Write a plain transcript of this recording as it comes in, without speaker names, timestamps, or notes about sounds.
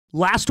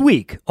Last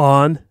week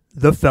on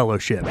The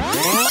Fellowship.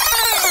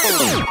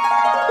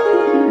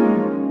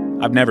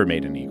 I've never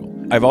made an eagle.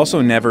 I've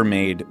also never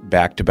made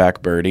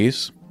back-to-back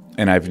birdies,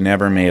 and I've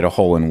never made a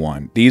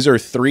hole-in-one. These are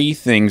three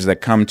things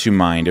that come to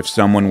mind if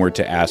someone were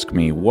to ask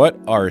me, what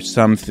are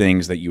some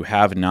things that you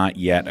have not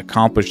yet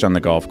accomplished on the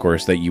golf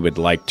course that you would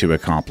like to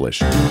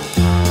accomplish?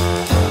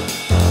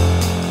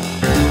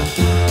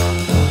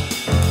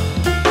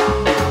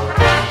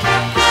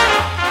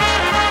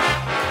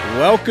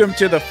 Welcome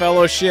to The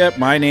Fellowship.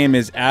 My name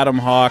is Adam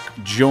Hawk,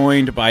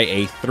 joined by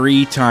a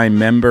three-time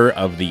member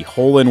of the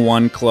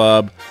Hole-in-One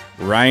Club,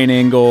 Ryan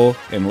Engel.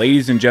 And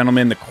ladies and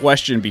gentlemen, the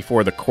question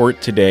before the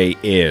court today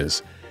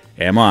is,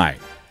 am I,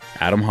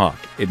 Adam Hawk,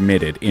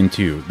 admitted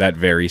into that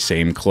very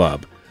same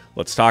club?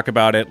 Let's talk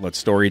about it.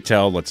 Let's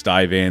storytell. Let's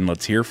dive in.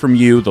 Let's hear from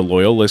you, the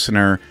loyal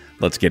listener.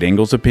 Let's get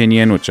Engel's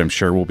opinion, which I'm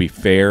sure will be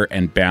fair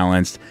and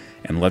balanced.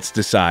 And let's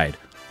decide,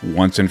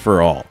 once and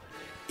for all,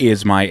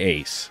 is my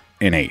ace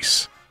an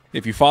ace?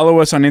 If you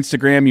follow us on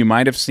Instagram, you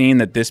might have seen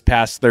that this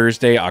past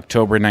Thursday,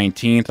 October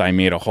 19th, I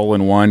made a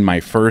hole-in-one, my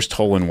first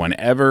hole-in-one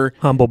ever.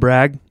 Humble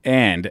brag.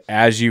 And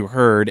as you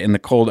heard in the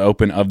cold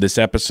open of this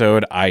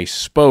episode, I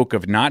spoke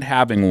of not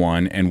having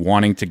one and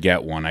wanting to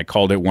get one. I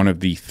called it one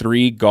of the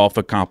three golf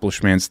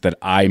accomplishments that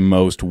I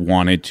most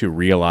wanted to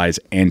realize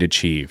and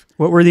achieve.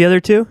 What were the other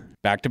two?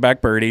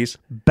 Back-to-back birdies.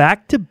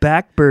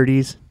 Back-to-back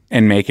birdies.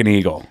 And make an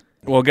eagle.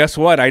 Well, guess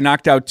what? I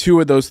knocked out two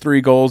of those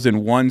three goals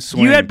in one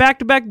swing. You had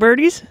back-to-back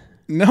birdies?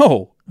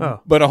 No,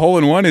 but a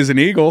hole-in-one is an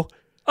eagle.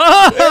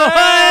 Oh,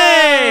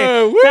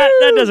 hey!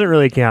 That doesn't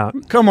really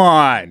count. Come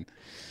on.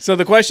 So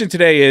the question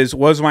today is,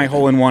 was my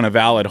hole-in-one a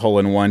valid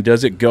hole-in-one?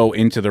 Does it go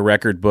into the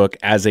record book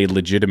as a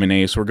legitimate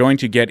ace? We're going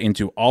to get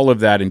into all of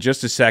that in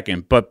just a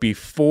second. But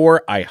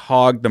before I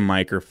hog the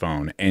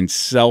microphone and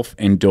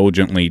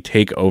self-indulgently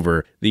take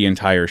over the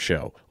entire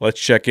show,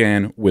 let's check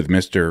in with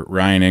Mr.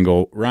 Ryan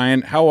Engel.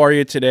 Ryan, how are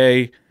you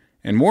today?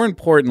 And more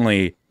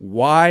importantly,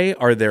 why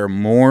are there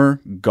more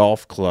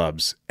golf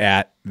clubs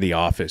at the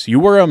office?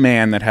 You are a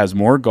man that has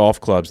more golf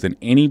clubs than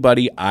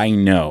anybody I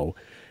know.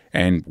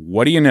 And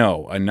what do you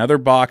know? Another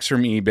box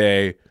from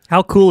eBay.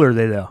 How cool are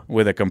they, though?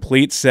 With a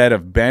complete set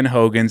of Ben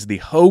Hogan's, the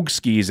Hogue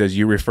skis, as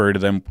you refer to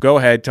them. Go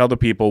ahead, tell the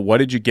people, what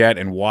did you get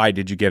and why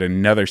did you get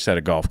another set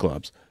of golf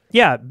clubs?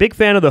 Yeah, big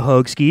fan of the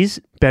Hogue skis.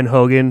 Ben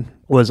Hogan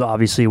was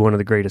obviously one of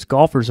the greatest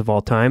golfers of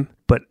all time,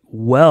 but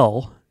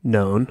well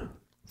known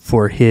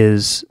for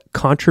his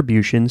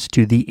contributions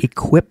to the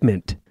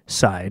equipment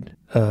side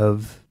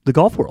of the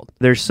golf world.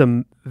 There's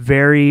some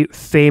very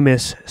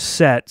famous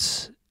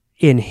sets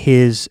in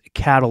his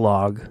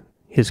catalog,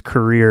 his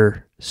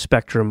career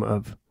spectrum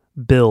of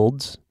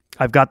builds.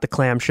 I've got the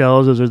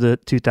clamshells. Those are the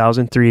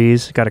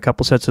 2003s. Got a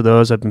couple sets of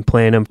those. I've been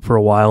playing them for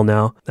a while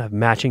now. I have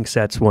matching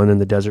sets, one in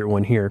the desert,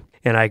 one here.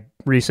 And I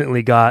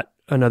recently got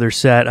another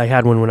set. I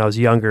had one when I was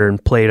younger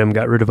and played them,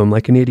 got rid of them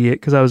like an idiot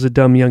because I was a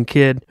dumb young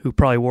kid who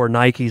probably wore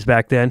Nikes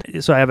back then.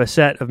 So I have a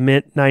set of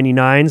mint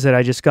 99s that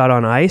I just got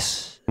on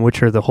ice,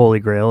 which are the holy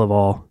grail of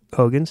all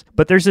Hogans.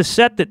 But there's a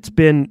set that's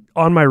been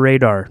on my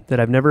radar that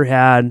I've never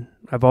had.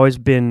 I've always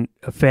been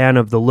a fan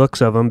of the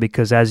looks of them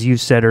because, as you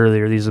said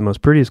earlier, these are the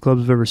most prettiest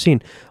clubs I've ever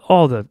seen.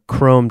 All the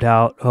chromed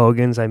out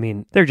Hogans, I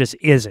mean, there just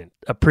isn't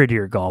a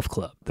prettier golf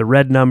club. The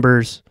red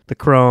numbers, the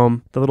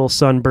chrome, the little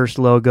sunburst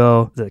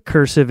logo, the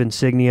cursive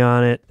insignia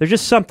on it. There's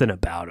just something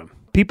about them.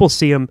 People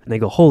see them and they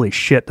go, holy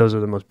shit, those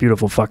are the most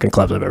beautiful fucking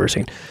clubs I've ever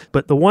seen.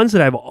 But the ones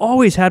that I've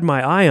always had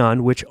my eye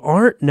on, which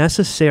aren't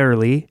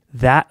necessarily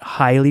that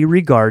highly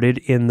regarded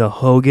in the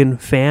Hogan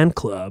fan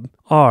club,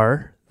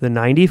 are the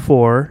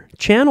 94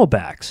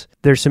 Channelbacks.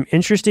 There's some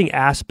interesting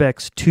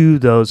aspects to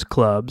those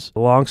clubs.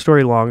 Long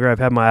story longer, I've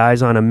had my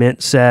eyes on a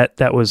mint set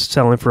that was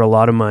selling for a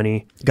lot of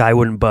money. Guy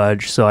wouldn't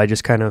budge, so I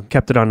just kind of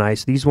kept it on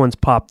ice. These ones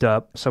popped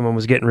up. Someone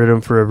was getting rid of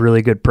them for a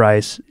really good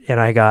price, and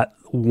I got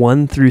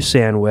 1 through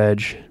sand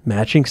wedge,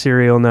 matching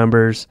serial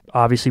numbers,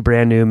 obviously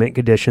brand new, mint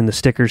condition. The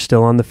sticker's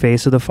still on the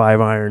face of the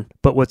 5-iron.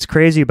 But what's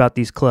crazy about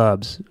these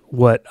clubs,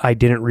 what I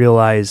didn't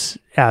realize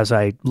as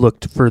I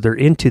looked further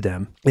into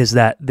them, is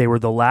that they were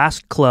the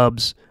last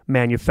clubs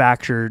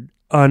manufactured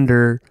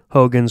under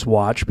Hogan's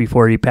watch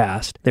before he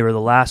passed. They were the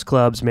last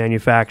clubs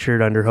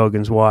manufactured under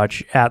Hogan's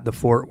watch at the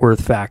Fort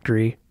Worth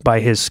factory by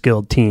his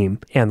skilled team,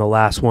 and the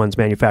last ones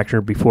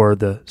manufactured before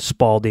the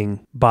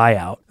Spalding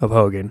buyout of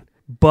Hogan.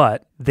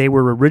 But they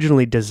were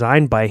originally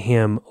designed by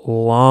him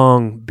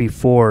long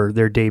before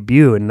their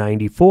debut in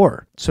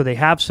 94. So they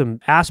have some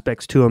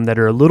aspects to them that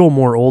are a little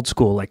more old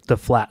school, like the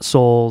flat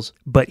soles,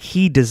 but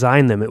he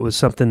designed them. It was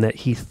something that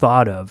he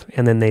thought of,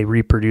 and then they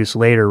reproduced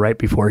later right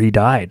before he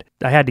died.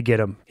 I had to get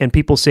them. And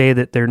people say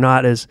that they're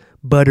not as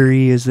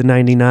buttery as the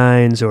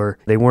 99s, or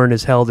they weren't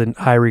as held in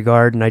high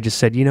regard, and I just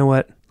said, you know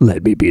what?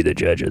 Let me be the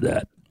judge of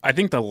that. I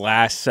think the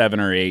last 7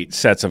 or 8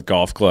 sets of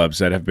golf clubs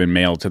that have been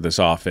mailed to this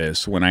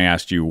office, when I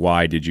asked you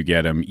why did you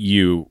get them,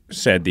 you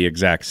said the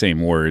exact same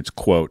words,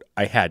 quote,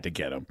 I had to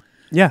get them.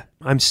 Yeah,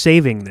 I'm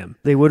saving them.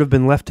 They would have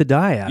been left to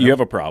die, Adam. You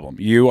have a problem.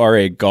 You are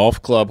a golf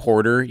club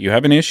hoarder. You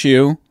have an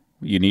issue.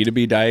 You need to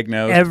be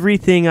diagnosed.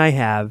 Everything I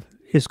have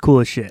is cool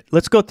as shit.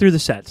 Let's go through the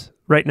sets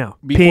right now.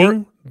 Before-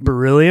 Ping,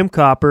 beryllium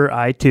copper,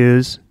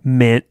 I2s,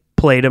 mint.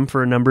 Played them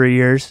for a number of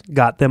years.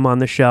 Got them on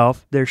the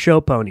shelf. They're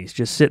show ponies,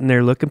 just sitting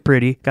there looking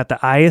pretty. Got the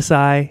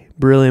ISI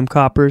beryllium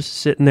coppers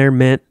sitting there,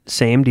 mint.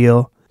 Same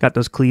deal. Got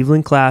those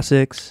Cleveland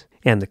Classics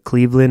and the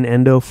Cleveland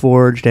Endo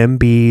Forged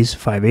MBs,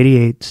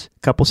 588s.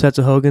 Couple sets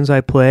of Hogans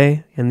I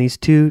play, and these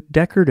 2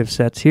 decorative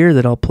sets here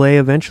that I'll play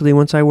eventually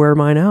once I wear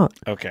mine out.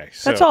 Okay.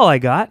 So, That's all I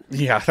got.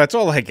 Yeah, that's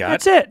all I got.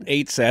 That's it.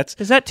 8 sets.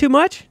 Is that too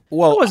much?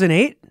 Well, It wasn't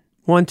 8.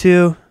 1,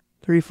 2,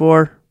 3,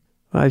 4,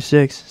 5,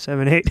 6,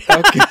 7, 8.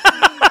 Okay.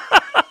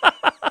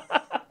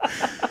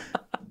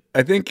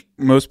 I think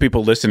most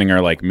people listening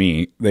are like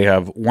me. They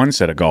have 1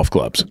 set of golf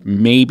clubs,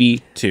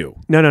 maybe 2.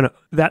 No.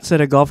 That set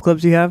of golf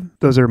clubs you have,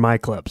 those are my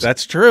clubs.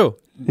 That's true.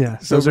 Yeah,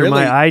 So those are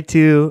my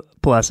I2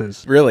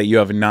 pluses. Really, you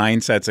have 9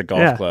 sets of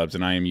golf Yeah. clubs,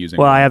 and I am using.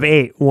 Well, I have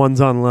 8. One's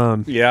on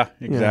loan. Yeah,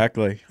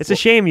 exactly. It's a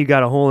shame you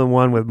got a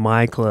hole-in-one with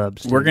my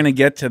clubs. We're going to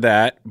get to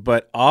that,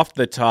 but off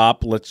the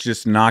top, let's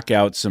just knock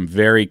out some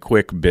very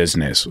quick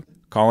business.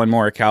 Colin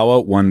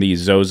Morikawa won the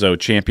Zozo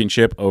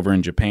Championship over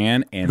in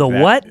Japan. And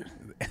what?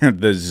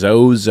 The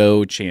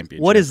Zozo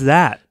Championship. What is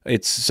that?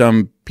 It's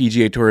some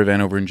PGA Tour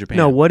event over in Japan.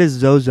 No, what is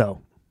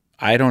Zozo?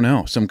 I don't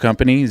know. Some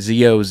company,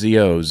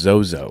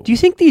 Zozo. Do you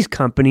think these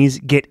companies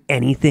get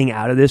anything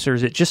out of this, or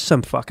is it just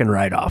some fucking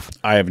write-off?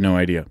 I have no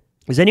idea.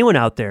 Is anyone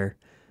out there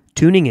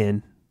tuning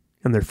in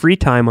on their free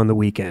time on the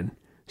weekend,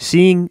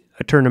 seeing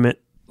a tournament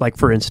like,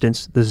 for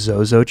instance, the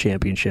Zozo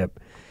Championship,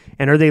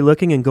 and are they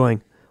looking and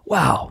going,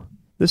 wow,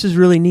 this is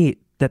really neat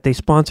that they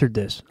sponsored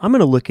this. I'm going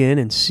to look in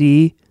and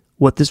see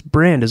what this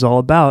brand is all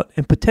about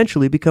and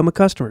potentially become a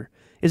customer.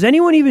 Is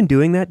anyone even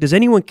doing that? Does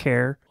anyone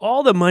care?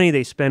 All the money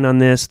they spend on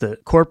this, the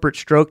corporate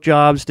stroke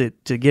jobs to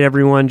get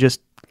everyone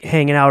just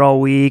hanging out all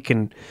week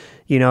and,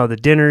 you know, the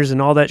dinners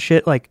and all that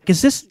shit. Like,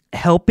 is this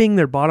helping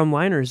their bottom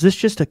line, or is this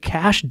just a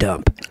cash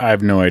dump? I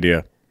have no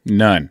idea.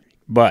 None.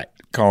 But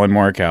Colin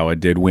Morikawa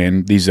did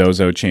win the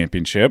Zozo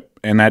Championship,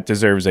 and that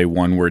deserves a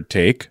 1-word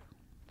take.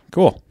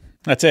 Cool.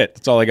 That's it.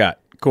 That's all I got.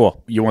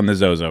 Cool. You won the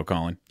Zozo,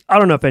 Colin. I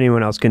don't know if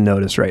anyone else can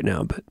notice right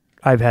now, but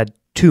I've had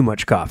too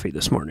much coffee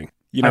this morning.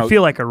 You know, I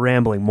feel like a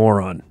rambling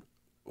moron.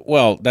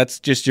 Well, that's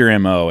just your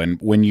MO, and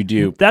when you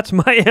do... That's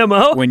my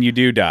MO? When you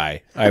do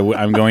die,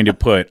 I'm going to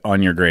put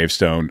on your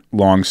gravestone,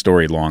 long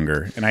story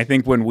longer. And I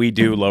think when we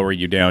do lower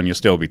you down, you'll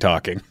still be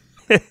talking.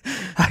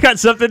 I got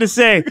something to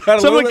say. Got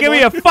a Someone little give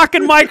bit me a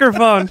fucking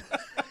microphone.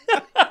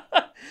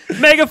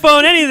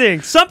 Megaphone,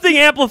 anything. Something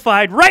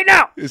amplified right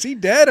now. Is he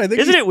dead? I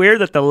think. Isn't it weird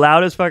that the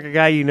loudest fucking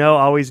guy you know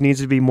always needs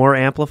to be more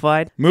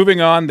amplified?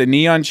 Moving on, the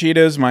Neon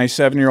Cheetahs, my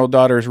 7-year-old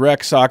daughter's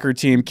rec soccer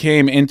team,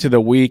 came into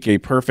the week a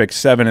perfect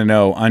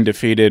 7-0,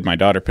 undefeated. My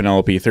daughter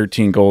Penelope,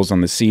 13 goals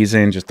on the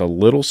season, just a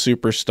little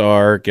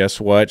superstar. Guess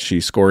what? She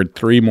scored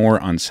 3 more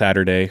on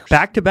Saturday.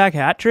 Back-to-back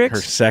hat tricks?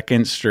 Her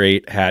second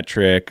straight hat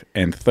trick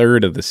and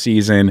third of the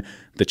season.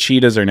 The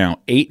Cheetahs are now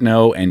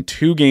 8-0 and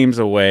 2 games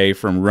away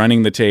from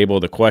running the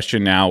table. The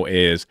question now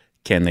is,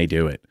 can they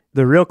do it?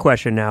 The real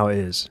question now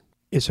is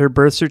her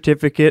birth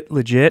certificate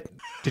legit?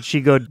 Did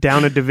she go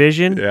down a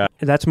division? Yeah.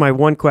 That's my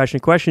one question.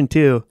 Question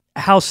 2,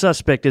 how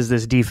suspect is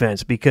this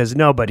defense? Because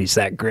nobody's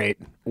that great.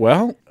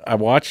 Well, I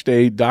watched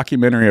a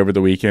documentary over the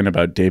weekend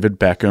about David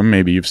Beckham.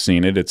 Maybe you've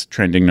seen it. It's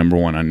trending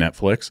 #1 on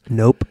Netflix.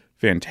 Nope.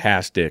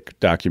 Fantastic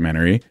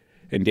documentary.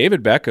 And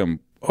David Beckham,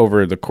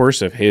 over the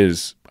course of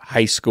his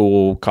high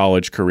school,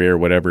 college career,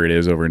 whatever it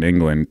is over in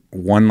England,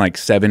 won like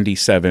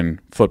 77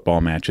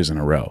 football matches in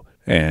a row.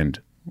 And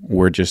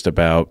we're just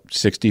about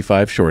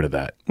 65 short of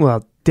that.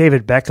 Well,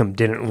 David Beckham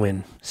didn't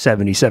win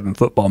 77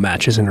 football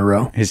matches in a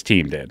row. His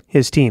team did.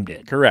 His team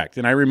did. Correct.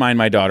 And I remind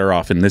my daughter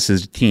often, this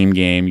is a team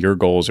game. Your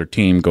goals are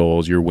team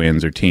goals. Your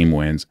wins are team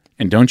wins.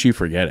 And don't you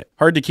forget it.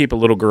 Hard to keep a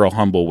little girl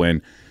humble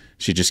when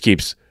she just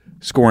keeps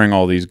scoring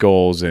all these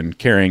goals and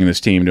carrying this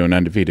team to an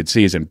undefeated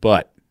season.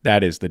 But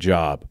that is the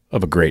job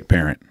of a great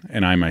parent.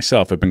 And I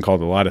myself have been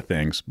called a lot of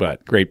things,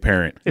 but great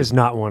parent is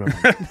not one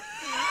of them.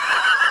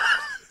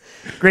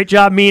 Great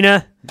job,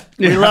 Mina.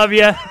 We love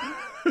you.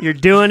 You're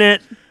doing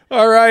it.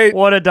 All right.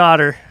 What a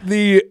daughter.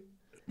 The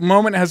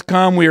moment has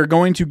come. We are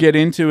going to get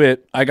into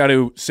it. I got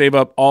to save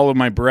up all of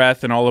my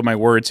breath and all of my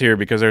words here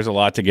because there's a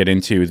lot to get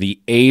into.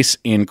 The ace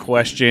in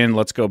question.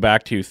 Let's go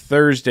back to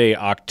Thursday,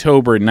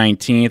 October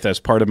 19th. As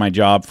part of my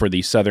job for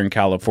the Southern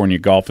California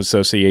Golf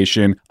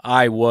Association,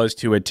 I was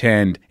to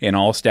attend an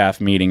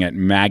all-staff meeting at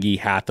Maggie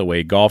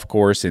Hathaway Golf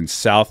Course in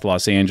South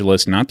Los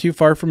Angeles, not too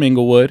far from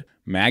Inglewood.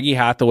 Maggie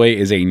Hathaway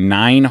is a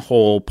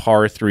 9-hole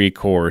par 3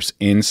 course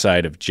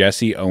inside of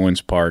Jesse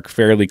Owens Park,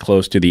 fairly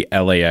close to the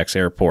LAX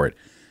airport.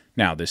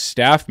 Now, this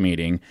staff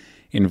meeting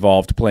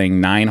involved playing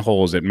 9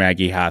 holes at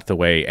Maggie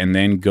Hathaway and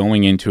then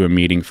going into a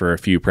meeting for a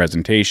few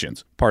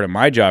presentations. Part of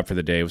my job for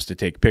the day was to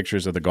take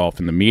pictures of the golf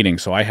in the meeting,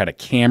 so I had a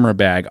camera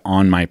bag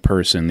on my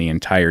person the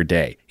entire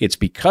day. It's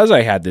because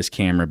I had this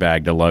camera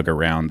bag to lug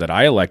around that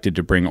I elected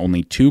to bring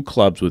only 2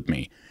 clubs with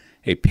me,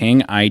 a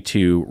Ping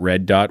I2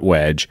 red dot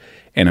wedge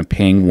and a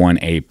Ping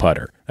 1A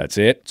putter. That's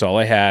it. That's all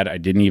I had. I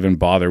didn't even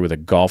bother with a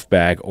golf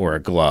bag or a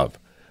glove.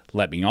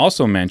 Let me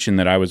also mention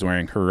that I was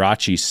wearing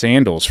Huarache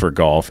sandals for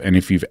golf, and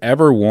if you've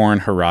ever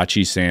worn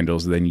Huarache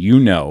sandals, then you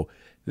know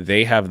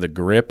they have the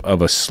grip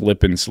of a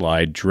slip and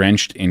slide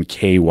drenched in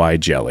KY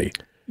jelly.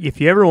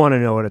 If you ever want to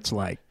know what it's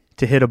like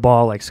to hit a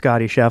ball like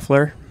Scotty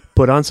Scheffler,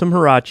 put on some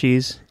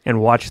Huaraches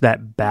and watch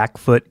that back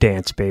foot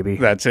dance, baby.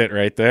 That's it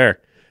right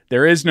there.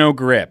 There is no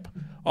grip.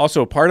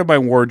 Also, part of my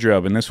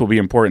wardrobe, and this will be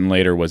important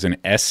later, was an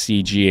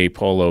SCGA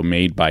polo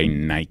made by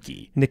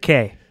Nike.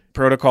 Nikkei.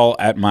 Protocol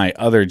at my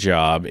other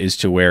job is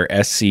to wear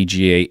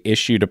SCGA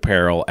issued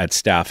apparel at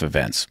staff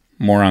events.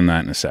 More on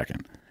that in a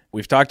second.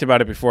 We've talked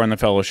about it before in the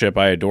fellowship.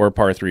 I adore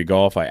par 3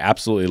 golf. I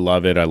absolutely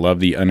love it. I love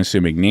the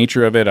unassuming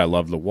nature of it. I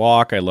love the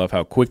walk. I love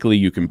how quickly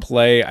you can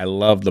play. I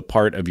love the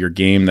part of your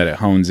game that it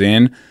hones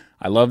in.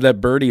 I love that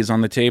birdie is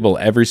on the table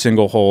every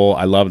single hole.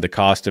 I love the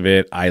cost of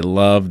it. I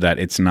love that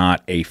it's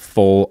not a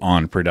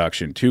full-on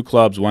production. 2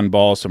 clubs, 1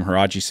 ball, some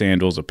Huarache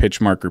sandals, a pitch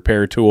mark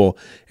repair tool,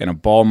 and a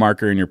ball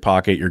marker in your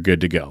pocket. You're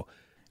good to go.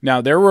 Now,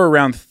 there were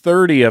around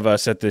 30 of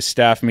us at this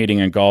staff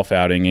meeting and golf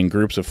outing in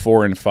groups of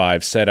 4 and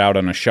 5 set out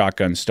on a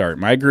shotgun start.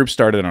 My group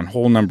started on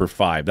hole number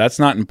 5. That's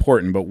not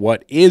important, but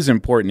what is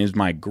important is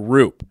my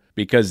group.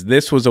 Because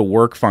this was a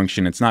work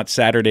function. It's not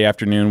Saturday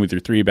afternoon with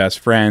your 3 best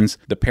friends.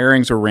 The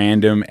pairings were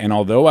random, and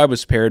although I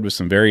was paired with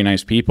some very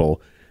nice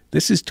people,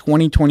 this is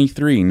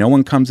 2023. No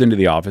one comes into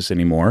the office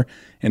anymore,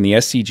 and the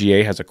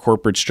SCGA has a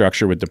corporate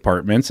structure with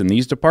departments, and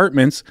these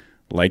departments,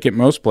 like at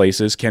most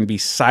places, can be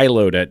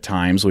siloed at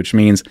times, which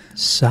means...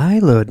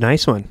 Siloed,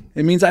 nice one.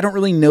 It means I don't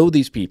really know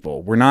these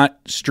people. We're not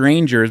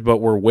strangers, but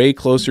we're way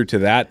closer to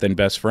that than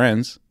best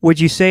friends. Would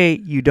you say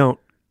you don't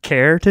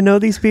care to know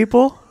these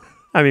people?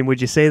 I mean,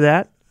 would you say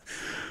that?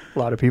 A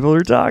lot of people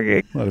are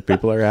talking. A lot of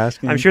people are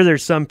asking. I'm sure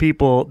there's some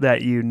people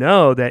that you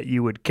know that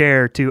you would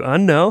care to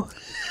unknow.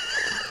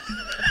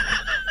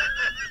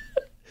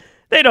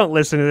 They don't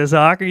listen to this,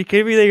 Hawk. Are you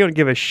kidding me? They don't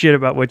give a shit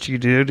about what you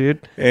do,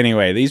 dude.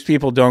 Anyway, these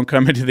people don't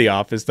come into the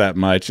office that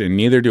much, and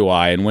neither do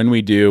I. And when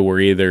we do,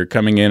 we're either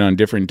coming in on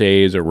different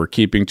days or we're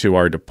keeping to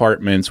our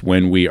departments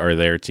when we are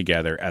there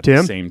together at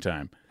the same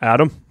time.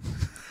 Adam?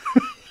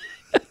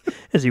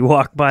 As you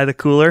walk by the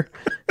cooler.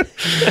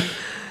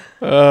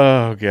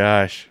 Oh,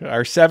 gosh.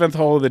 Our 7th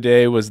hole of the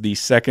day was the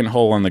 2nd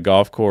hole on the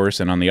golf course,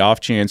 and on the off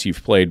chance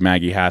you've played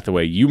Maggie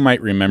Hathaway, you might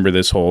remember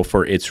this hole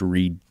for its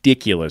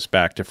ridiculous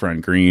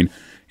back-to-front green.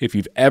 If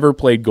you've ever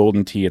played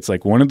Golden Tee, it's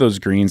like one of those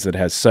greens that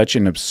has such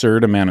an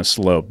absurd amount of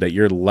slope that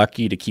you're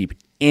lucky to keep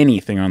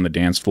anything on the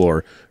dance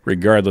floor,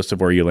 regardless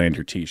of where you land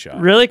your tee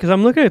shot. Really? Because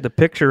I'm looking at the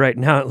picture right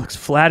now. It looks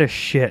flat as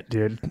shit,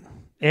 dude.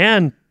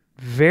 And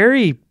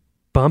very...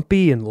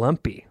 bumpy and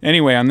lumpy.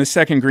 Anyway, on this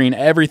 2nd green,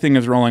 everything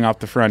is rolling off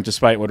the front,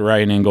 despite what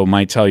Ryan Engel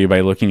might tell you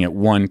by looking at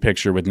one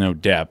picture with no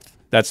depth.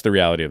 That's the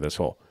reality of this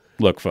hole.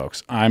 Look,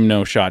 folks, I'm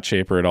no shot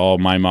shaper at all.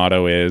 My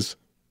motto is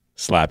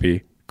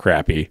slappy,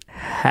 crappy,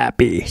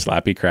 happy.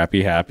 Slappy,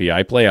 crappy, happy.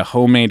 I play a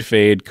homemade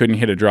fade. Couldn't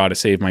hit a draw to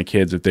save my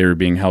kids if they were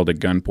being held at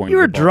gunpoint. You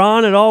were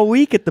drawing it all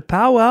week at the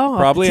powwow.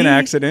 Probably an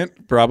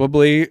accident.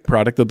 Probably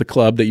product of the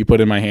club that you put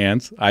in my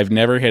hands. I've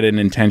never hit an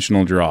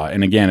intentional draw.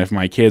 And again, if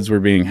my kids were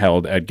being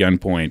held at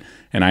gunpoint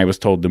and I was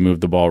told to move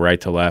the ball right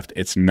to left,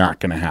 it's not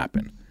going to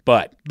happen.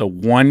 But the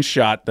one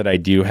shot that I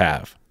do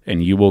have,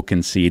 and you will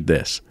concede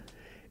this,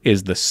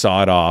 is the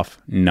sawed-off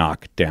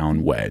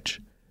knockdown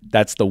wedge.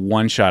 That's the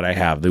one shot I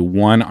have, the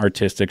one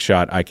artistic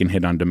shot I can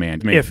hit on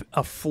demand. If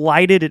a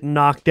flighted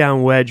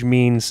knockdown wedge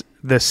means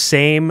the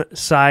same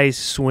size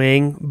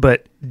swing,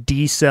 but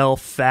decel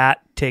fat,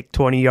 take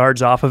 20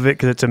 yards off of it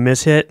because it's a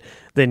mishit,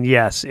 then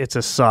yes, it's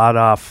a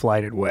sawed-off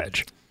flighted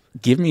wedge.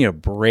 Give me a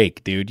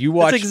break, dude.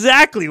 That's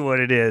exactly what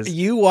it is.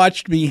 You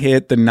watched me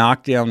hit the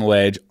knockdown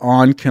wedge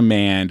on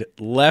command,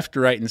 left,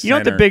 right, and center. You know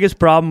what the biggest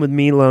problem with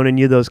me loaning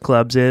you those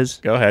clubs is?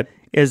 Go ahead.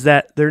 Is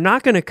that they're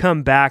not going to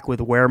come back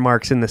with wear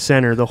marks in the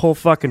center. The whole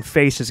fucking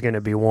face is going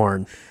to be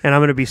worn. And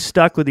I'm going to be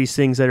stuck with these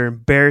things that are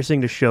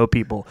embarrassing to show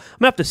people. I'm going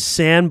to have to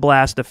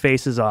sandblast the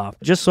faces off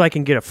just so I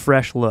can get a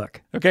fresh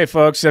look. Okay,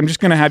 folks, I'm just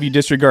going to have you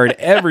disregard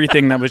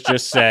everything that was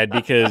just said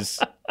because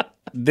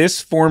this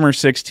former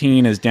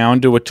 16 is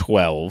down to a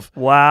 12.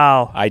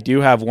 Wow. I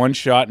do have one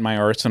shot in my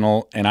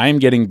arsenal, and I am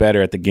getting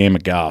better at the game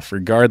of golf,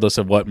 regardless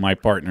of what my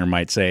partner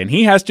might say. And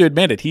he has to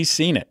admit it. He's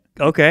seen it.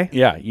 Okay.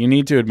 Yeah, you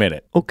need to admit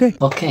it.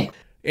 Okay.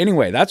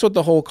 Anyway, that's what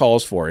the hole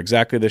calls for.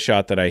 Exactly the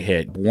shot that I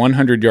hit.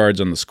 100 yards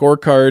on the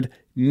scorecard,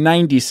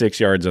 96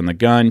 yards on the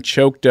gun,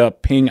 choked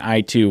up Ping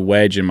I2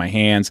 wedge in my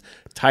hands,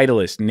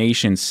 Titleist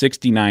Nation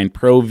 69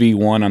 Pro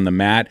V1 on the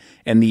mat,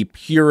 and the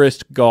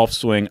purest golf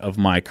swing of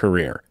my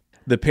career.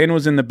 The pin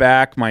was in the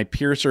back. My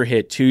piercer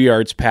hit 2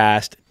 yards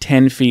past,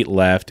 10 feet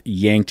left,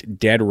 yanked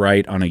dead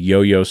right on a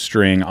yo-yo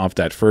string off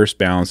that first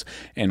bounce,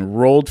 and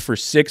rolled for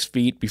 6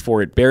 feet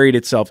before it buried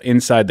itself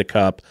inside the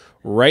cup,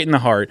 right in the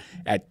heart,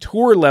 at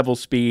tour level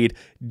speed,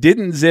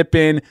 didn't zip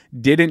in,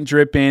 didn't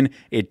drip in,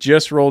 it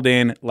just rolled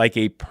in like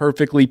a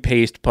perfectly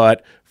paced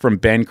putt from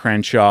Ben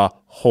Crenshaw,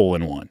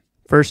 hole-in-one.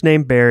 First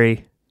name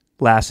Barry,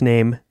 last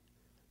name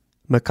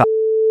McCall.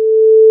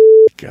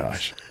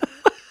 Gosh.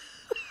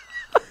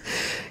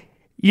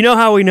 You know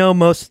how we know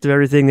most of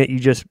everything that you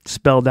just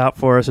spelled out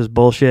for us is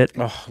bullshit?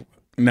 Oh,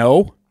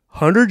 no.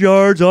 100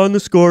 yards on the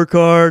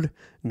scorecard,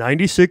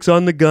 96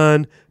 on the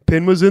gun,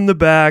 pin was in the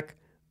back.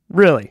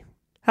 Really?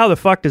 How the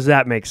fuck does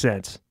that make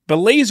sense? The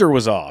laser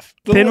was off.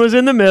 Pin was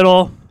in the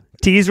middle,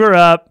 tees were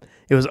up,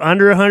 it was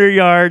under 100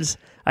 yards.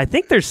 I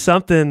think there's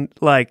something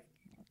like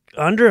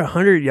under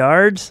 100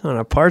 yards on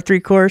a par 3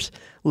 course.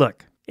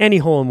 Look, any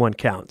hole-in-one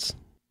counts.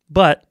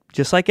 But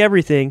just like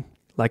everything,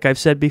 like I've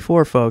said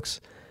before,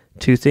 folks,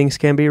 2 things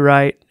can be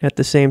right at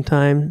the same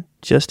time,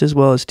 just as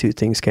well as 2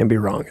 things can be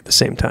wrong at the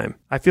same time.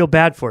 I feel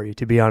bad for you,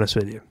 to be honest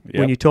with you. Yep.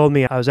 When you told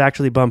me, I was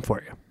actually bummed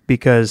for you,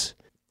 because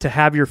to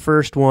have your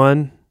first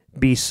one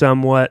be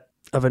somewhat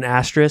of an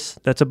asterisk,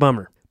 that's a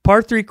bummer.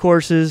 Par 3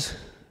 courses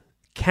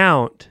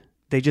count,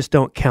 they just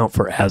don't count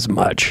for as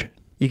much.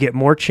 You get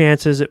more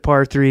chances at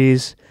par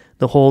 3s.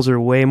 The holes are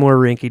way more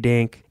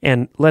rinky-dink.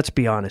 And let's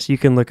be honest, you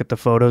can look at the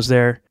photos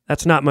there.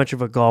 That's not much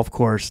of a golf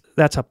course.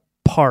 That's a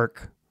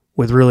park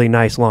with really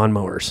nice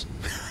lawnmowers.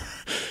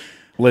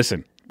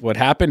 Listen, what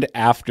happened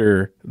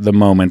after the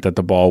moment that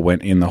the ball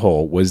went in the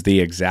hole was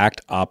the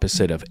exact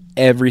opposite of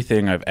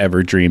everything I've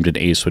ever dreamed an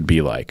ace would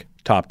be like,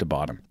 top to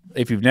bottom.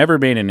 If you've never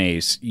made an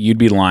ace, you'd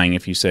be lying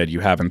if you said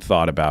you haven't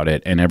thought about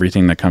it and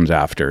everything that comes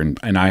after.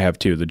 And I have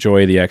too. The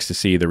joy, the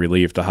ecstasy, the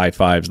relief, the high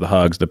fives, the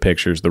hugs, the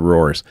pictures, the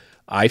roars.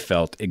 I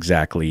felt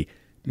exactly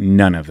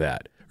none of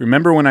that.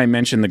 Remember when I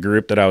mentioned the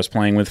group that I was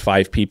playing with,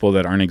 5 people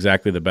that aren't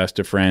exactly the best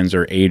of friends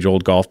or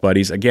age-old golf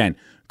buddies? Again,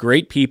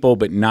 great people,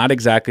 but not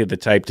exactly the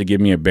type to give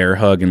me a bear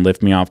hug and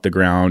lift me off the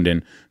ground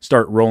and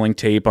start rolling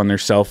tape on their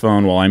cell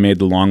phone while I made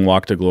the long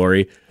walk to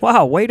glory.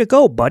 Wow, way to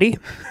go, buddy.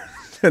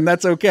 And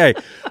that's okay.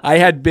 I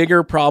had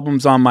bigger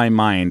problems on my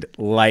mind,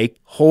 like,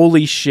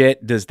 holy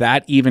shit, does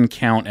that even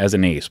count as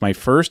an ace? My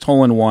first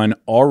hole-in-one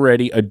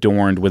already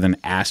adorned with an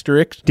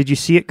asterisk. Did you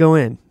see it go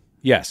in?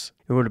 Yes.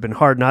 It would have been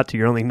hard not to.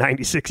 You're only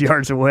 96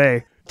 yards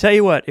away. Tell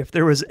you what, if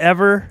there was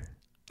ever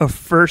a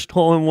first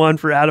hole-in-one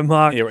for Adam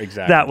Hawk, Yeah,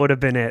 exactly. that would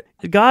have been it.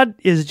 God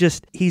is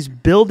just, he's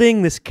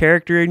building this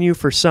character in you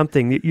for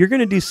something. You're going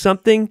to do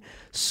something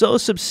so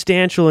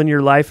substantial in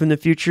your life in the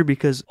future,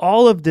 because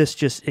all of this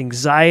just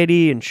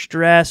anxiety and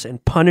stress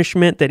and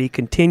punishment that he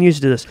continues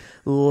to just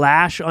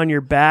lash on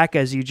your back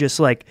as you just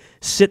like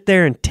sit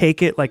there and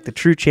take it like the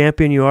true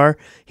champion you are.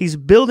 He's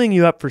building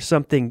you up for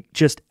something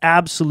just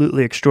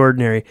absolutely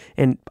extraordinary.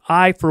 And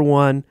I, for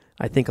one,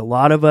 I think a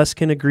lot of us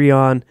can agree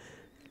on,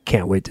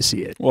 can't wait to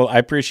see it. Well, I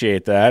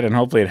appreciate that, and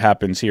hopefully it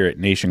happens here at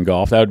Nation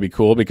Golf. That would be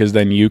cool, because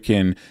then you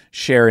can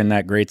share in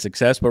that great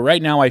success. But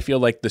right now I feel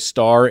like the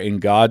star in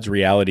God's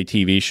reality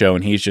TV show,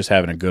 and he's just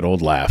having a good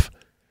old laugh.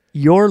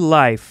 Your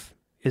life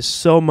is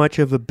so much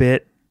of a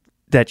bit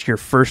that your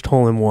first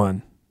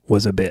hole-in-one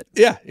was a bit.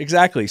 Yeah,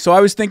 exactly. So I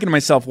was thinking to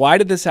myself, why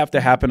did this have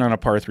to happen on a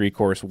par 3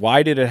 course?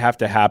 Why did it have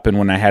to happen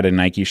when I had a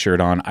Nike shirt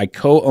on? I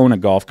co-own a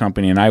golf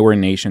company, and I wear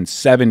Nation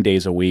 7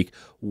 days a week.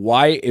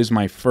 Why is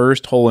my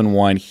first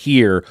hole-in-one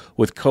here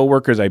with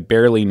coworkers I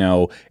barely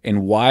know?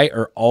 And why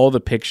are all the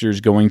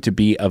pictures going to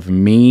be of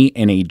me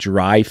in a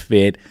dry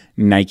fit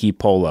Nike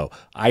polo?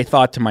 I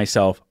thought to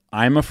myself,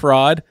 I'm a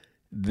fraud.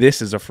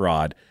 This is a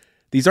fraud.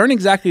 These aren't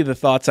exactly the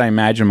thoughts I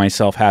imagine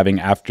myself having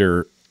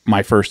after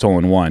my first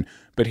hole-in-one.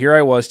 But here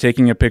I was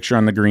taking a picture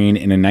on the green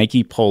in a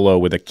Nike polo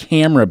with a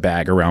camera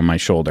bag around my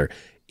shoulder.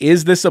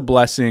 Is this a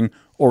blessing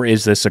or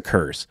is this a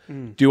curse?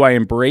 Do I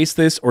embrace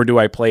this or do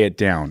I play it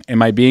down?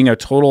 Am I being a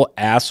total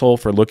asshole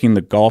for looking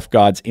the golf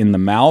gods in the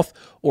mouth,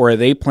 or are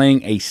they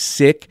playing a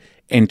sick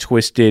and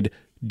twisted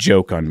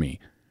joke on me?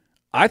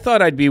 I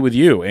thought I'd be with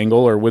you,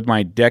 Engel, or with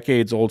my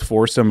decades-old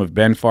foursome of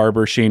Ben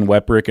Farber, Shane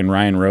Weprick, and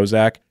Ryan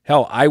Rozak.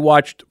 Hell, I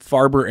watched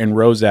Farber and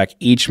Rozak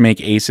each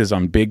make aces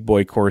on big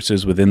boy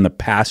courses within the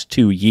past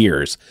 2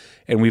 years,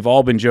 and we've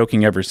all been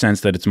joking ever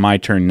since that it's my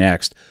turn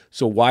next.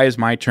 So why is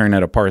my turn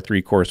at a par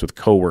 3 course with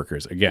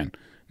coworkers? Again,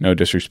 no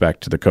disrespect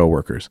to the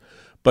coworkers.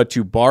 But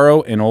to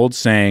borrow an old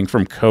saying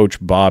from Coach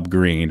Bob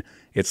Green,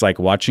 it's like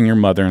watching your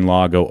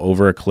mother-in-law go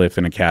over a cliff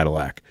in a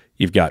Cadillac.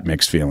 You've got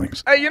mixed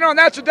feelings. Hey, and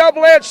that's a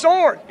double-edged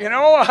sword,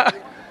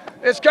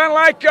 It's kind of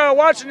like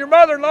watching your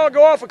mother-in-law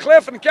go off a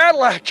cliff in a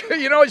Cadillac.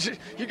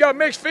 You got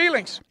mixed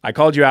feelings. I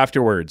called you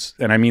afterwards,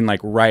 and I mean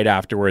like right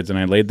afterwards, and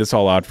I laid this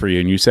all out for you,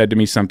 and you said to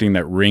me something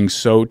that rings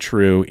so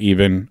true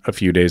even a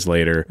few days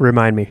later.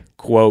 Remind me.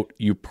 Quote,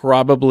 you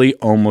probably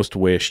almost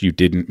wish you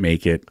didn't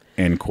make it,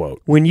 end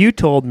quote. When you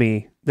told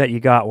me that you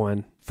got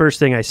one, first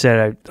thing I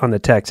said on the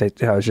text,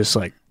 I was just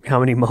like, how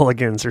many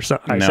mulligans or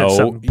something? I said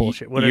something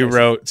bullshit. What you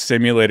wrote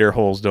simulator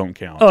holes don't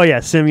count. Oh,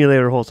 yeah,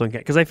 simulator holes don't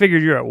count. Because I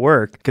figured you're at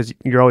work, because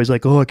you're always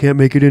like, I can't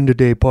make it in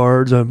today,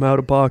 Pards. I'm out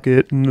of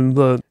pocket.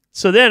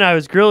 So then I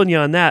was grilling you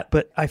on that,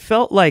 but I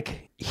felt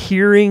like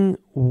hearing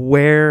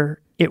where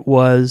it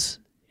was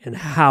and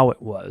how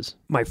it was.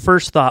 My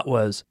first thought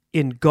was,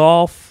 in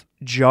golf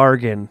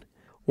jargon,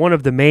 one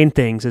of the main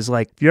things is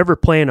like, if you're ever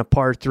playing a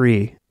par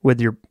 3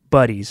 with your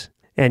buddies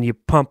and you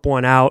pump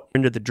one out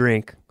into the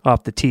drink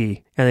off the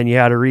tee, and then you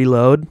got to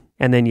reload,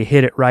 and then you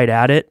hit it right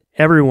at it.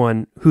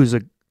 Everyone who's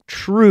a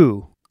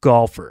true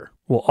golfer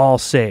will all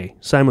say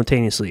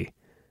simultaneously,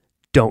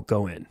 don't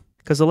go in.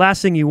 Because the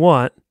last thing you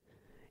want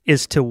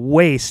is to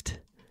waste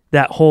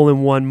that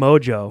hole-in-one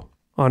mojo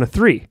on a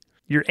 3.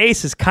 Your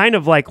ace is kind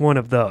of like one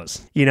of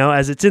those. You know,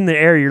 as it's in the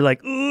air, you're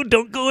like, ooh,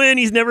 don't go in.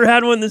 He's never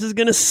had one. This is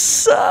going to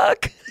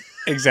suck.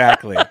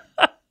 Exactly.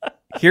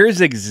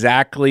 Here's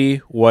exactly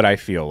what I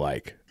feel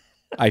like.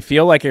 I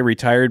feel like a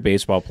retired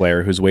baseball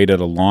player who's waited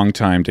a long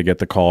time to get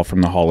the call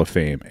from the Hall of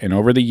Fame. And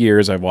over the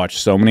years, I've watched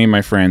so many of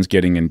my friends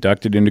getting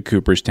inducted into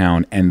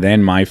Cooperstown, and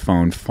then my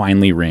phone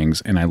finally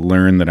rings and I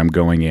learn that I'm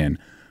going in.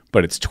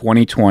 But it's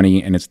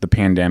 2020 and it's the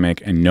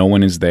pandemic and no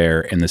one is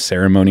there and the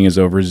ceremony is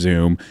over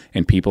Zoom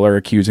and people are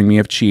accusing me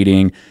of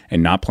cheating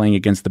and not playing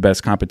against the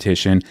best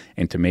competition.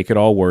 And to make it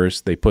all worse,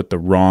 they put the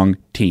wrong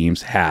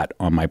team's hat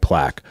on my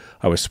plaque.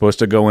 I was supposed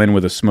to go in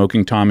with a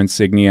Smoking Tom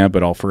insignia,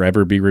 but I'll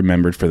forever be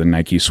remembered for the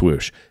Nike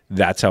swoosh.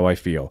 That's how I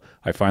feel.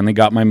 I finally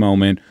got my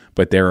moment,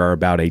 but there are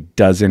about a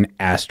dozen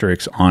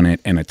asterisks on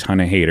it and a ton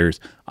of haters.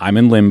 I'm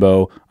in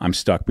limbo. I'm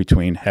stuck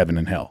between heaven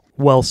and hell.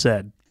 Well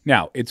said.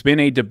 Now, it's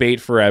been a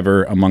debate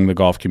forever among the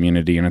golf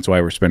community, and that's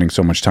why we're spending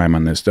so much time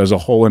on this. Does a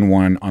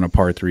hole-in-one on a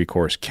par 3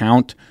 course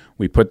count?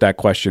 We put that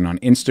question on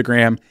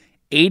Instagram.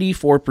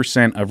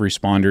 84% of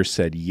responders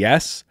said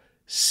yes.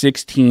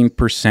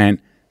 16%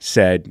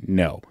 said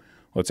no.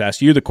 Let's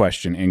ask you the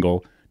question,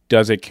 Engel.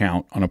 Does it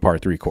count on a par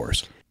 3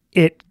 course?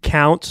 It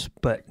counts,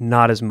 but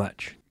not as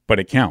much. But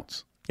it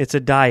counts. It's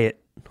a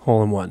diet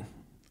hole-in-one.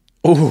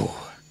 Ooh.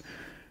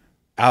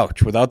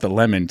 Ouch. Without the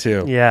lemon,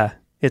 too. Yeah.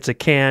 It's a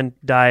canned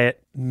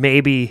diet,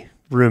 maybe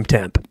room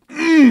temp.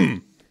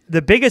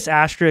 The biggest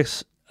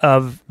asterisk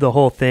of the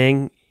whole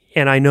thing,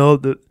 and I know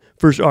the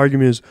first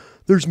argument is,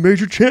 there's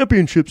major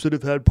championships that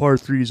have had par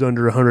 3s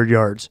under 100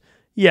 yards.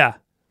 Yeah,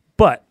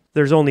 but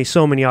there's only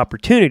so many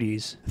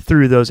opportunities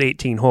through those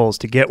 18 holes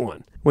to get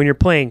one. When you're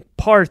playing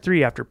par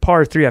 3 after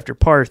par 3 after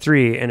par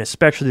 3, and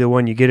especially the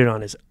one you get it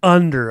on is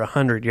under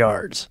 100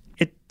 yards,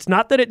 it's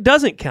not that it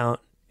doesn't count,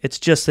 it's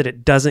just that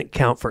it doesn't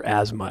count for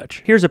as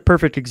much. Here's a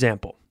perfect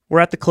example. We're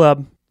at the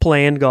club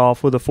playing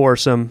golf with a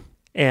foursome,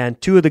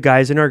 and 2 of the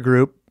guys in our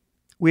group,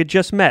 we had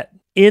just met.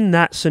 In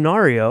that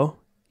scenario,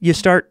 you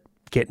start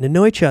getting to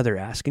know each other,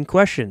 asking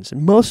questions.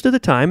 And most of the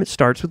time, it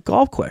starts with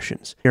golf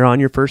questions. You're on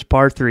your first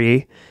par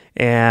 3,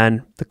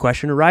 and the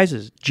question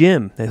arises.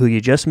 Jim, who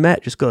you just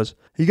met, just goes,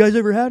 you guys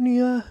ever had any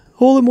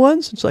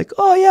hole-in-ones? It's like,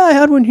 oh, yeah, I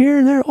had one here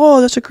and there.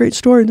 Oh, that's a great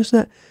story, and this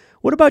and that.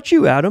 What about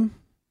you, Adam?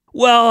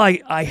 Well,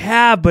 I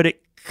have, but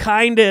it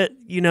kind of,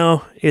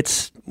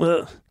 it's...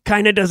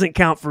 kind of doesn't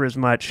count for as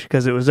much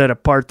because it was at a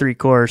par 3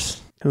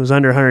 course. It was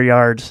under 100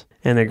 yards,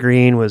 and the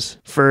green was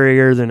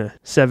furrier than a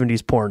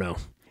 70s porno.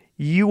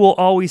 You will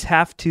always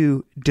have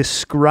to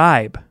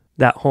describe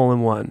that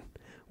hole-in-one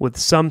with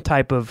some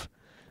type of,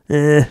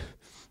 see,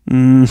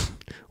 the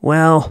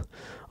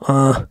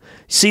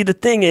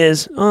thing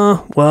is,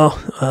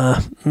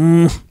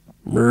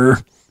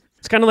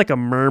 It's kind of like a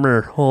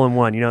murmur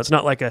hole-in-one. It's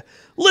not like a,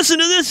 listen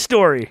to this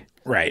story.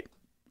 Right.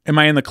 Am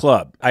I in the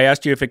club? I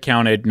asked you if it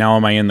counted. Now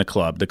am I in the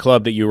club? The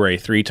club that you were a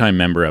 3-time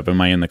member of.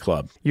 Am I in the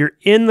club? You're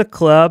in the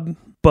club,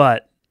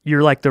 but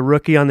you're like the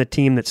rookie on the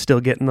team that's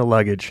still getting the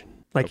luggage.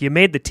 Like you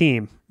made the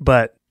team,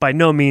 but by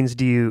no means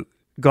do you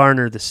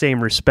garner the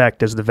same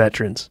respect as the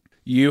veterans.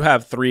 You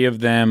have 3 of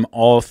them.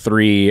 All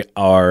 3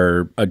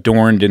 are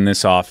adorned in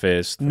this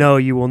office. No,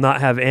 you will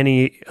not have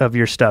any of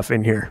your stuff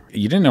in here.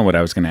 You didn't know what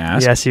I was going to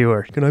ask. Yes, you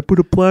were. Can I put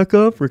a plaque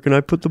up or can I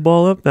put the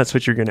ball up? That's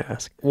what you're going to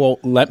ask. Well,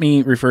 let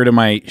me refer to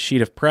my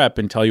sheet of prep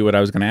and tell you what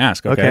I was going to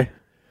ask, okay?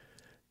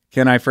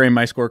 Can I frame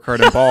my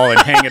scorecard and ball and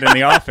hang it in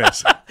the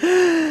office?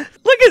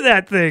 Look at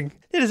that thing.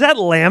 Dude, is that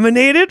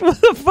laminated? What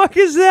the fuck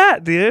is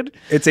that, dude?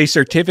 It's a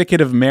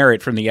certificate of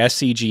merit from the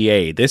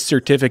SCGA. This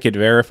certificate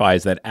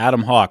verifies that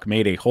Adam Hawk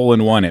made a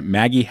hole-in-one at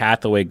Maggie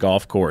Hathaway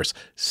Golf Course,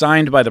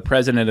 signed by the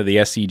president of the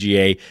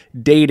SCGA,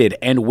 dated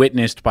and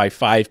witnessed by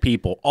 5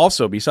 people.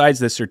 Also, besides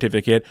this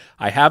certificate,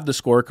 I have the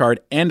scorecard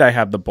and I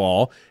have the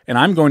ball, and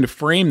I'm going to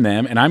frame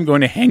them and I'm going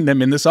to hang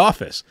them in this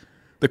office.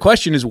 The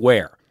question is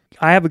where?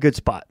 I have a good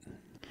spot.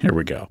 Here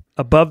we go.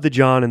 Above the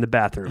John in the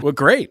bathroom. Well,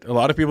 great. A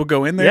lot of people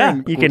go in there.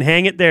 Yeah, you can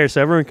hang it there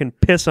so everyone can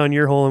piss on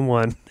your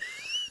hole-in-one.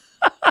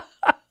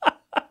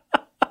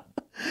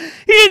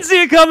 He didn't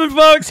see it coming,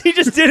 folks. He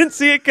just didn't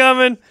see it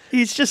coming.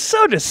 He's just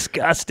so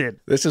disgusted.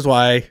 This is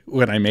why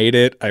when I made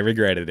it, I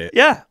regretted it.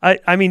 Yeah,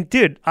 I mean,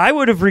 dude, I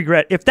would have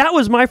if that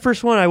was my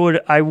first one,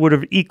 I would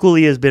have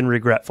equally as been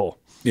regretful.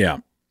 Yeah.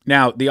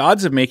 Now, the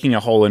odds of making a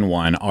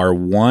hole-in-one are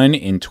 1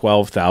 in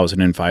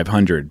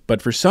 12,500,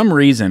 but for some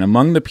reason,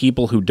 among the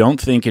people who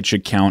don't think it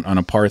should count on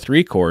a par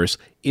 3 course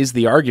is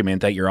the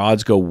argument that your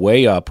odds go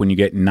way up when you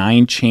get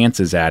 9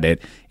 chances at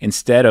it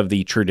instead of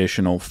the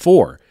traditional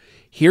 4.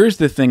 Here's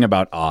the thing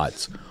about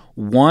odds.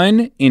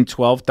 1 in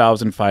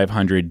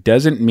 12,500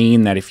 doesn't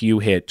mean that if you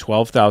hit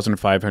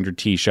 12,500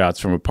 tee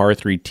shots from a par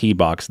 3 tee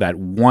box that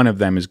one of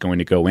them is going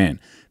to go in.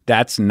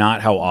 That's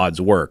not how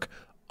odds work.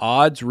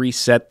 Odds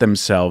reset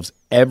themselves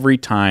every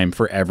time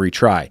for every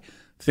try.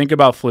 Think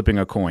about flipping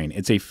a coin.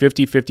 It's a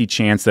 50-50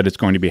 chance that it's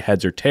going to be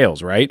heads or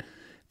tails, right?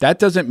 That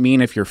doesn't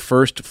mean if your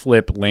first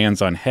flip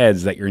lands on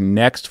heads that your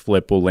next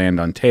flip will land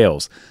on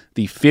tails.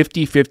 The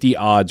 50-50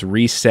 odds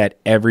reset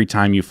every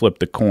time you flip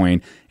the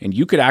coin, and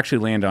you could actually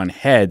land on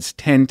heads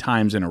 10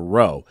 times in a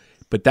row.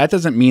 But that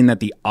doesn't mean that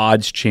the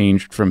odds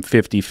changed from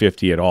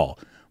 50-50 at all.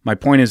 My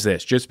point is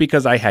this: just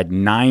because I had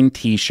 9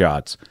 tee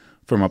shots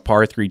from a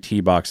par 3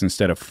 tee box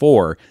instead of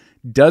 4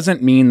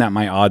 doesn't mean that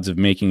my odds of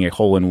making a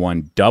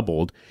hole-in-one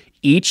doubled.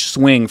 Each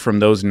swing from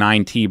those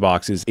 9 tee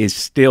boxes is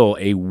still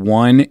a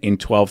 1 in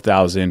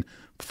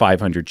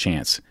 12,500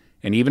 chance.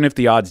 And even if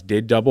the odds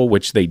did double,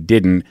 which they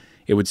didn't,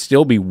 it would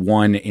still be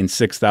 1 in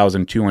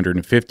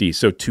 6,250.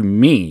 So to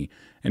me,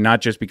 and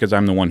not just because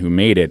I'm the one who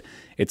made it,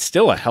 it's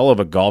still a hell of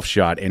a golf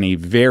shot and a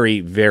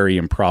very, very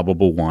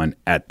improbable one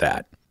at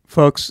that.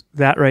 Folks,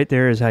 that right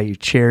there is how you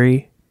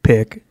cherry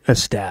pick a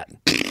stat.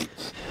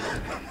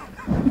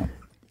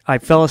 I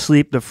fell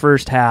asleep the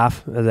first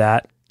half of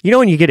that. You know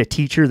when you get a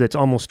teacher that's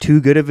almost too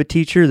good of a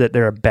teacher that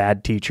they're a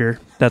bad teacher?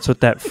 That's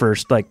what that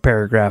first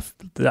paragraph,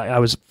 I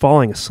was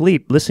falling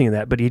asleep listening to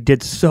that, but he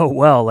did so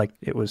well. Like,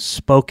 it was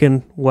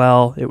spoken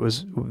well, it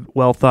was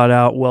well thought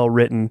out, well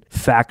written,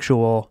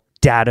 factual,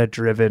 data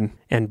driven,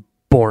 and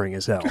boring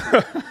as hell.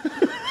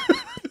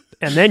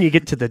 And then you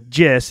get to the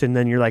gist, and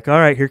then you're like, all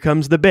right, here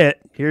comes the bit.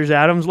 Here's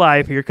Adam's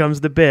life. Here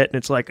comes the bit. And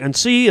it's like, and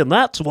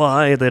that's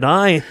why that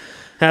I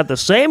had the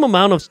same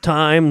amount of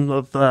time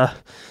of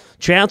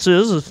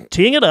chances of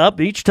teeing it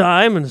up each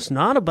time, and it's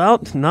not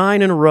about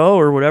 9 in a row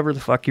or whatever the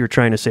fuck you were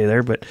trying to say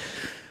there. But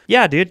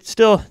yeah, dude,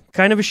 still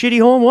kind of a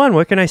shitty hole-in-one.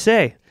 What can I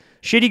say?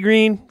 Shitty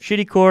green,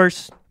 shitty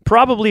course,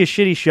 probably a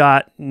shitty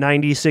shot,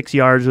 96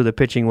 yards with a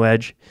pitching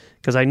wedge,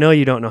 because I know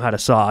you don't know how to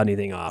saw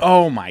anything off.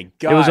 Oh my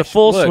gosh. It was a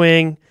full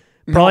swing,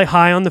 probably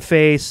high on the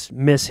face,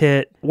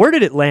 mishit. Where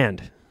did it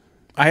land?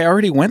 I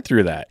already went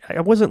through that.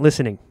 I wasn't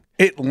listening.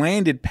 It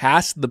landed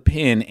past the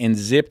pin and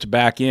zipped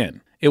back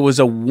in. It was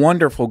a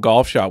wonderful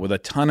golf shot with a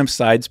ton of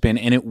side spin,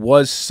 and it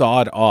was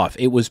sawed off.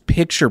 It was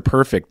picture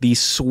perfect. The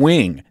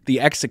swing,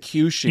 the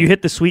execution. You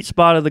hit the sweet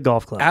spot of the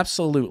golf club.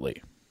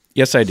 Absolutely.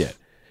 Yes, I did.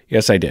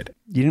 Yes, I did.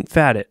 You didn't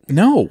fat it.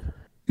 No,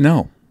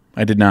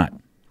 I did not.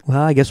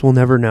 Well, I guess we'll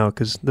never know,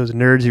 because those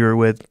nerds you were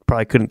with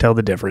probably couldn't tell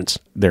the difference.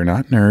 They're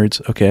not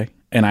nerds, okay?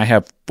 And I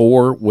have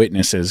 4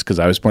 witnesses, because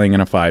I was playing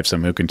in a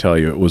 5-some, who can tell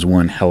you it was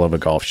one hell of a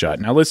golf shot.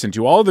 Now listen,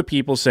 to all the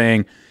people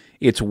saying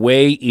it's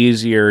way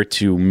easier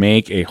to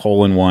make a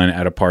hole-in-one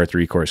at a par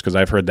 3 course, because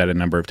I've heard that a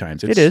number of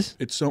times. It is.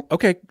 It's so,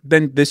 okay,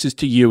 then this is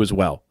to you as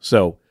well.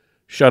 So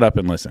shut up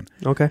and listen.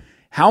 Okay.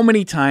 How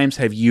many times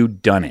have you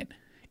done it?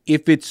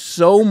 If it's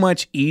so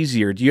much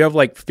easier, do you have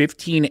like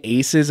 15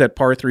 aces at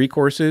par 3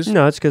 courses?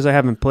 No, it's because I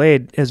haven't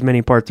played as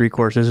many par 3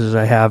 courses as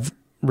I have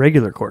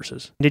regular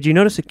courses. Did you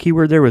notice the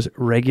keyword there was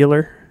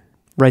regular?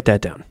 Write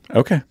that down.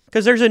 Okay.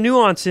 Because there's a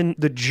nuance in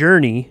the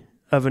journey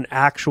of an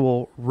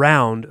actual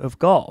round of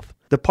golf.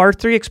 The par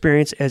 3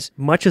 experience, as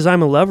much as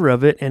I'm a lover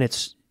of it, and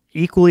it's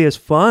equally as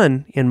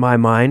fun in my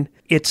mind,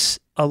 it's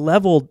a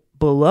level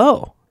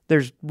below.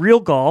 There's real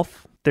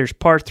golf, there's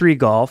par 3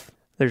 golf,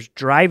 there's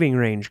driving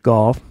range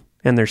golf,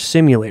 and there's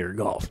simulator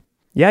golf.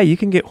 Yeah, you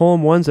can get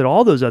hole-in-ones at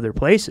all those other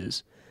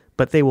places,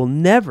 but they will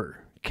never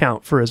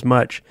count for as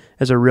much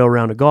as a real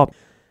round of golf.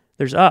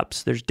 There's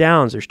ups, there's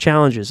downs, there's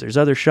challenges, there's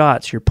other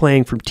shots. You're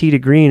playing from tee to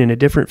green in a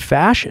different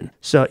fashion.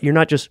 So you're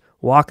not just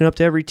walking up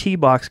to every tee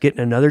box, getting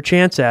another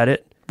chance at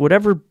it.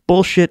 Whatever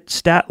bullshit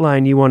stat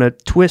line you want to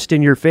twist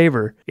in your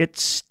favor, it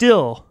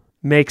still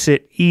makes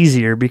it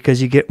easier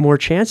because you get more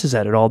chances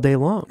at it all day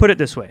long. Put it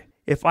this way.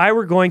 If I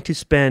were going to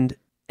spend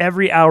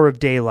every hour of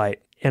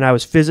daylight, and I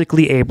was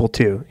physically able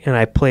to, and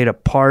I played a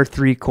par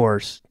 3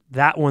 course,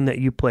 that one that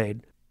you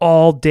played,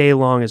 all day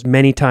long as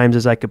many times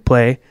as I could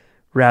play,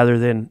 rather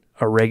than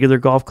a regular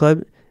golf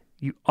club,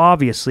 you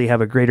obviously have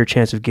a greater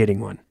chance of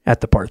getting one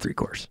at the par 3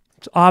 course.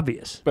 It's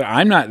obvious. But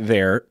I'm not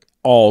there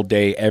all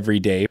day, every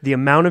day. The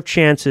amount of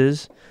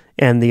chances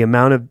and the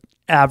amount of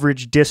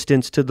average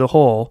distance to the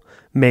hole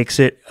makes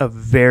it a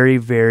very,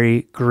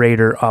 very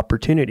greater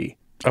opportunity.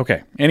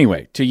 Okay.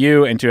 Anyway, to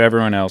you and to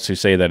everyone else who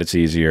say that it's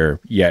easier,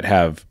 yet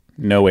have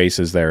no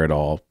aces there at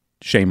all,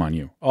 shame on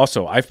you.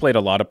 Also, I've played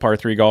a lot of par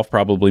 3 golf,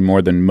 probably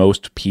more than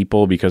most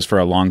people, because for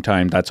a long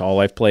time, that's all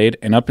I've played.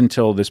 And up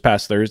until this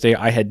past Thursday,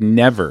 I had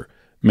never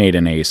made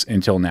an ace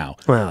until now.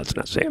 Well, that's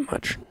not saying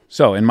much.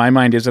 So in my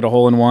mind, is it a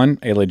hole-in-one,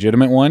 a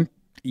legitimate one?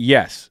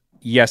 Yes.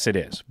 Yes, it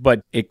is.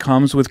 But it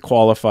comes with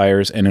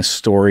qualifiers and a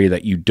story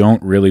that you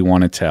don't really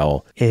want to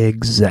tell.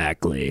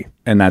 Exactly.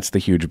 And that's the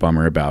huge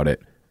bummer about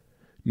it.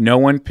 No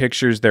one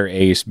pictures their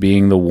ace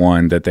being the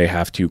one that they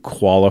have to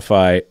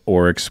qualify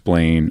or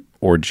explain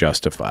or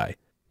justify.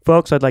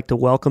 Folks, I'd like to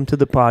welcome to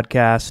the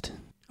podcast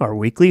our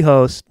weekly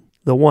host,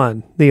 the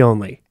one, the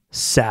only,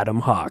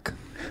 Saddam Hawk.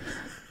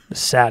 The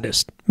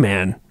saddest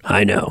man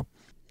I know.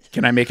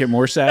 Can I make it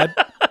more sad?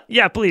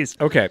 Yeah, please.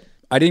 Okay.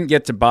 I didn't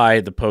get to buy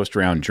the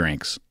post-round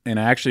drinks, and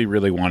I actually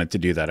really wanted to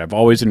do that. I've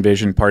always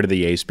envisioned part of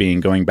the ace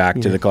being going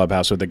back to the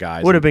clubhouse with the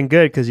guys. Would have been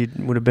good because you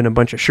would have been a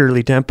bunch of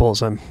Shirley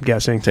Temples, I'm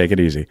guessing. Take it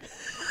easy.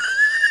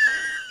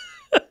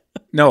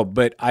 No,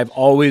 but I've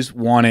always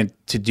wanted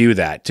to do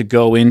that, to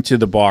go into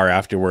the bar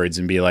afterwards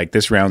and be like,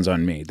 this round's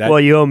on me.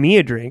 Well, you owe me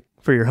a drink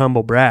for your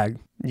humble brag.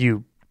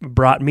 You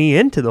brought me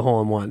into the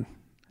hole-in-one.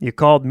 You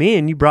called me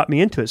and you brought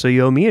me into it, so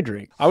you owe me a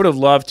drink. I would have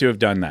loved to have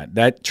done that.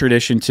 That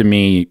tradition to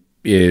me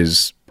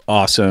is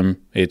awesome.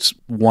 It's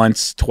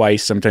once,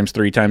 twice, sometimes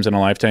 3 times in a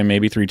lifetime,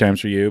 maybe 3 times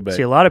for you. But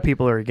see, a lot of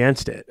people are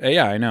against it.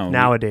 Yeah, I know.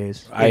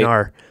 Nowadays, in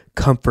our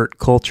comfort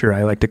culture,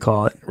 I like to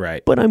call it.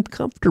 Right. But I'm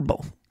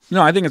comfortable.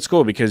 No, I think it's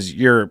cool because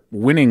you're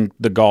winning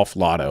the golf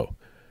lotto.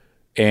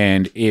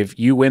 And if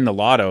you win the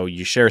lotto,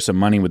 you share some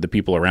money with the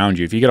people around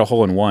you. If you get a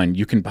hole-in-one,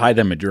 you can buy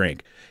them a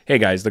drink. Hey,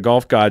 guys, the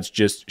golf gods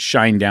just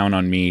shine down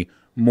on me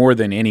more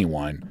than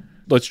anyone.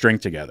 Let's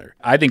drink together.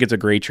 I think it's a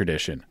great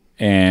tradition.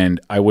 And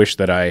I wish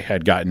that I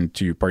had gotten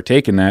to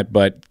partake in that.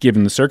 But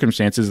given the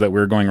circumstances that we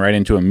were going right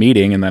into a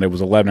meeting and that it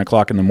was 11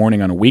 o'clock in the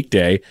morning on a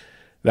weekday,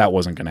 that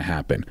wasn't going to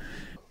happen.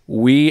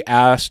 We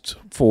asked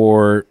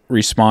for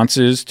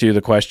responses to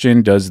the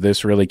question, does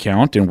this really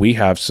count? And we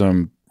have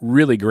some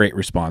really great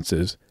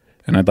responses.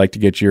 And I'd like to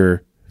get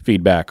your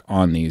feedback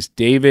on these.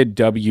 David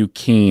W.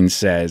 Keene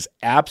says,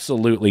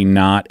 absolutely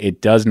not.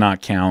 It does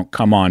not count.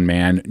 Come on,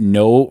 man.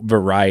 No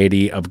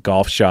variety of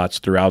golf shots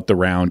throughout the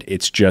round.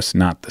 It's just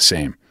not the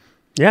same.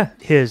 Yeah,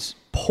 his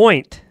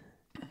point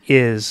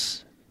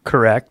is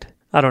correct.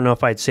 I don't know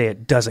if I'd say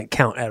it doesn't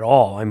count at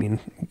all. I mean,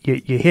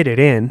 you hit it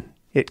in.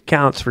 It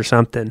counts for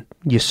something.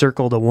 You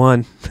circled a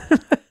 1.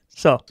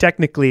 So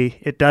technically,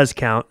 it does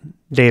count.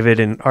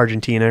 David in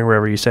Argentina,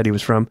 wherever you said he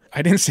was from.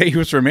 I didn't say he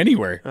was from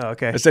anywhere. Oh,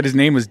 okay. I said his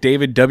name was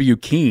David W.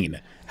 Keene.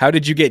 How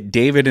did you get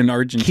David in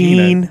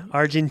Argentina? Keene,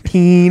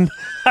 Argentine.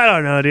 I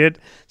don't know, dude.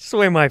 It's the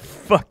way my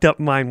fucked up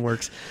mind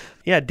works.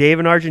 Yeah, Dave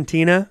in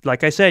Argentina.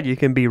 Like I said, you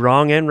can be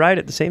wrong and right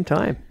at the same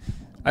time.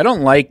 I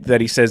don't like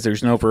that he says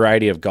there's no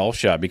variety of golf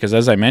shot because,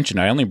 as I mentioned,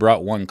 I only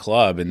brought 1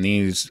 club and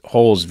these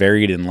holes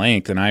varied in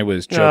length and I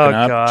was choking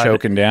up,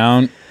 choking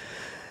down.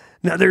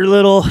 Another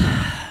little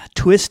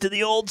twist to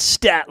the old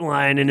stat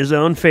line in his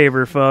own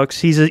favor, folks.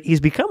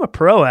 He's become a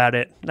pro at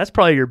it. That's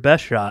probably your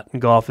best shot in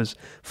golf is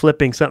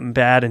flipping something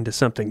bad into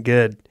something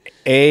good.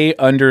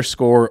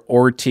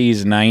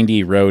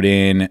 A_Ortiz90 wrote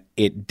in,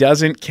 it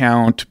doesn't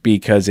count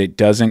because it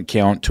doesn't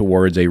count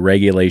towards a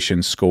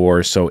regulation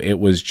score, so it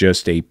was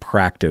just a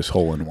practice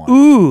hole-in-one.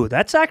 Ooh,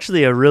 that's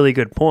actually a really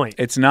good point.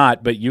 It's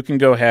not, but you can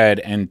go ahead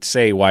and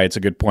say why it's a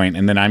good point,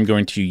 and then I'm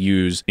going to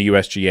use the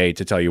USGA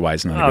to tell you why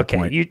it's not a good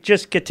point. Okay, you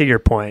just get to your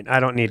point. I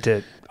don't need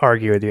to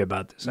argue with you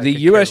about this.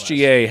 The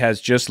USGA has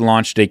just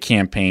launched a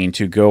campaign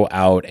to go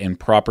out and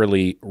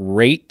properly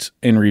rate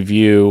and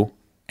review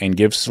and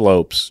give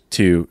slopes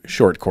to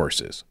short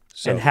courses.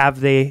 So, and have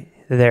they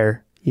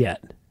there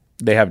yet?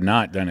 They have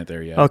not done it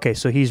there yet. Okay,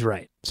 so he's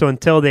right. So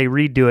until they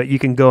redo it, you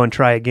can go and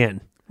try again,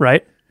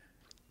 right?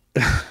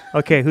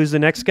 Okay, who's the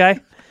next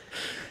guy?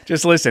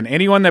 Just listen.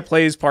 Anyone that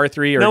plays par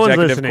 3 or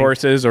executive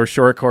courses or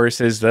short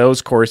courses,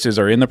 those courses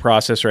are in the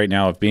process right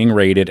now of being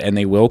rated, and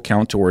they will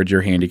count towards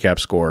your handicap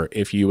score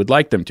if you would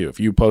like them to, if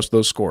you post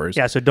those scores.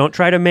 Yeah, so don't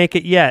try to make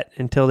it yet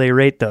until they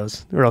rate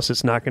those, or else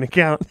it's not going to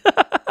count.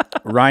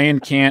 Ryan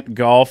Cant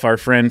Golf, our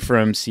friend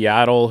from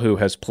Seattle who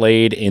has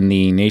played in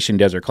the Nation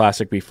Desert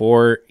Classic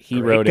before,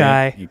 great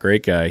guy.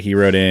 He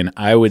wrote in,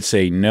 I would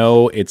say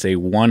no, it's a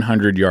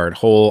 100-yard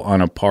hole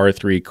on a par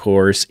 3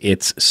 course.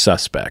 It's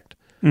suspect.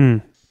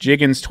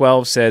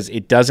 Jiggins12 says,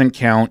 it doesn't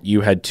count. You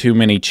had too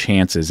many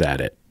chances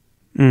at it.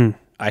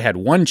 I had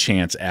 1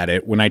 chance at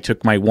it when I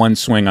took my 1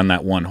 swing on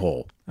that 1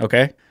 hole.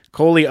 Okay?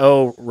 Coley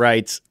O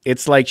writes,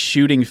 it's like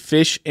shooting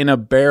fish in a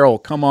barrel.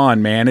 Come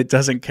on, man. It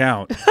doesn't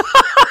count.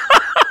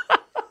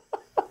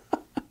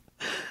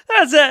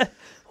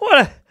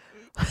 What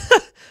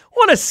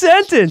a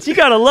sentence. You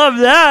gotta love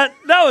that.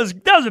 That was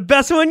the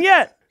best one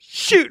yet.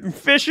 Shooting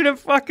fish in a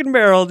fucking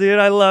barrel, dude.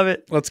 I love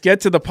it. Let's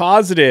get to the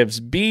positives.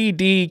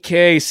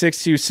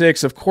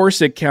 BDK626, of course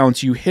it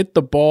counts. You hit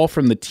the ball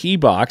from the tee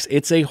box.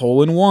 It's a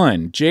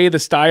hole-in-one. Jay the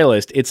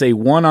Stylist, it's a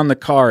 1 on the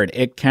card.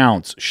 It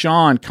counts.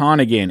 Sean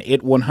Connigan,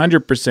 it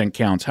 100%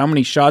 counts. How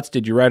many shots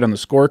did you write on the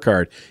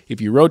scorecard? If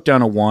you wrote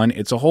down a 1,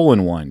 it's a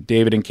hole-in-one.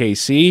 David and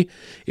KC,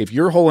 if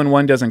your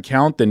hole-in-one doesn't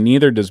count, then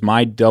neither does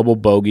my double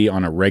bogey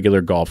on a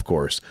regular golf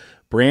course.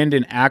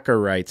 Brandon Acker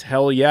writes,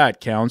 hell yeah,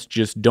 it counts.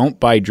 Just don't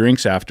buy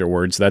drinks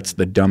afterwards. That's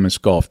the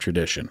dumbest golf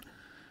tradition.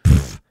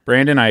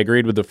 Brandon, I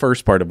agreed with the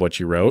first part of what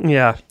you wrote.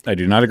 Yeah. I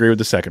do not agree with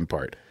the second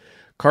part.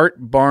 Cart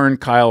Barn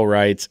Kyle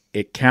writes,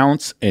 it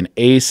counts. An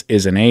ace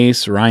is an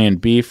ace. Ryan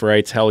Beef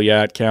writes, hell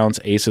yeah, it counts.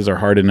 Aces are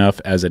hard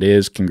enough as it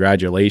is.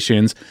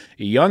 Congratulations.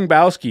 Young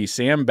Bowski,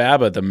 Sam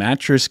Baba, the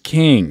Mattress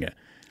King.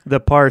 The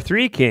par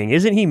 3 king.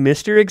 Isn't he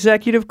Mr.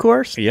 Executive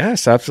Course?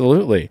 Yes,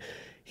 absolutely.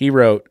 He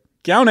wrote,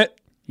 count it.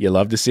 You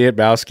love to see it,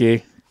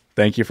 Bowski.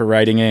 Thank you for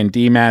writing in.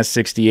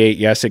 DMaz68,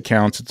 yes, it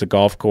counts. It's a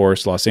golf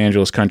course. Los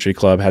Angeles Country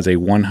Club has a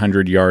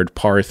 100-yard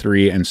par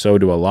 3, and so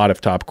do a lot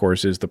of top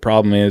courses. The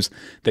problem is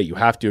that you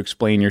have to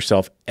explain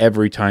yourself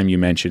every time you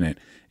mention it.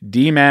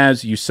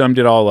 DMaz, you summed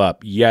it all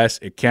up. Yes,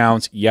 it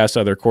counts. Yes,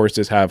 other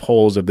courses have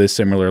holes of this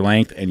similar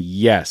length. And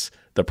yes,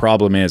 the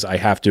problem is I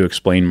have to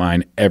explain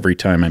mine every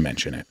time I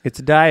mention it. It's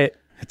a diet.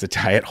 It's a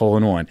tie at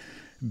hole-in-one.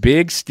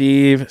 Big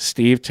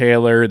Steve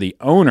Taylor, the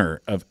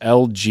owner of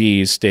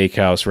LG's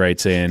Steakhouse,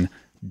 writes in,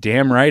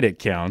 damn right it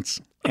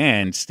counts.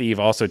 And Steve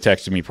also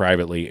texted me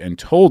privately and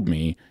told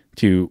me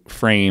to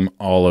frame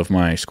all of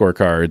my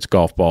scorecards,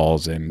 golf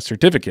balls, and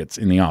certificates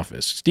in the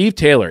office. Steve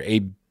Taylor, a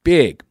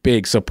big,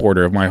 big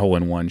supporter of my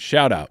hole-in-one.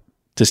 Shout out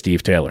to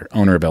Steve Taylor,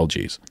 owner of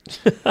LG's.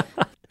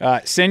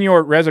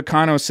 Senor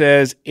Rezacano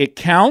says, it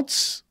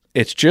counts.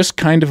 It's just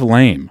kind of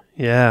lame.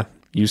 Yeah.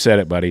 You said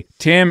it, buddy.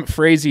 Tim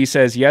Frazee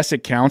says, yes,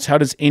 it counts. How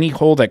does any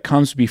hole that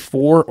comes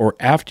before or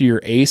after your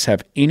ace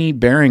have any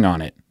bearing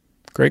on it?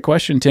 Great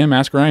question, Tim.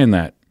 Ask Ryan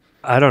that.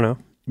 I don't know.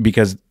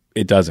 Because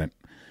it doesn't.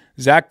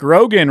 Zach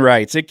Grogan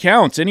writes, it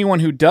counts. Anyone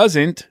who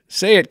doesn't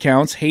say it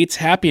counts hates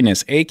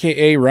happiness,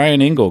 a.k.a.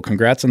 Ryan Engel.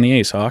 Congrats on the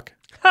ace, Hawk.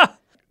 Ha!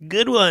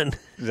 Good one.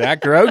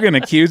 Zach Grogan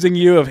accusing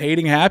you of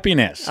hating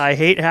happiness. I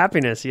hate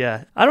happiness,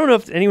 yeah. I don't know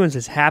if anyone's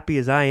as happy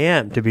as I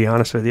am, to be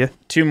honest with you.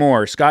 Two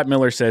more. Scott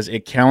Miller says,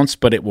 it counts,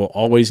 but it will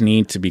always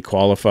need to be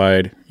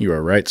qualified. You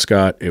are right,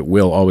 Scott. It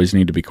will always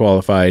need to be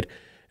qualified.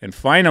 And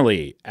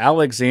finally,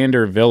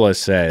 Alexander Villa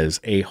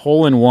says, a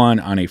hole-in-one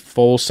on a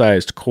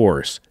full-sized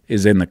course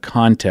is in the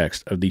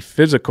context of the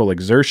physical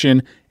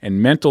exertion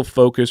and mental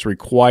focus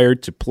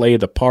required to play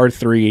the par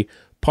 3,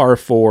 par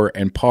 4,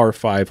 and par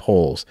 5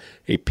 holes.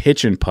 A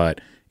pitch and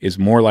putt is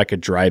more like a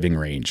driving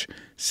range.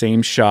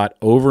 Same shot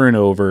over and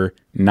over,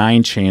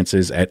 9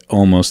 chances at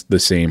almost the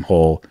same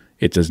hole.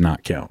 It does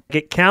not count.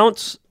 It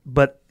counts,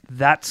 but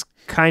that's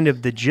kind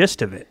of the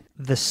gist of it.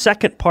 The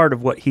second part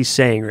of what he's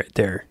saying right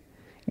there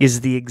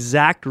is the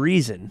exact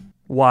reason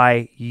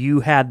why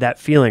you had that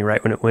feeling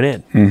right when it went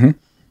in. Mm-hmm.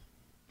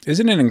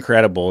 Isn't it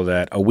incredible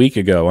that a week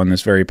ago on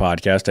this very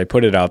podcast, I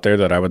put it out there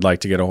that I would like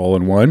to get a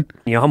hole-in-one?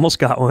 You almost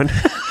got one.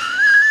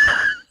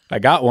 I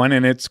got one,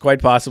 and it's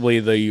quite possibly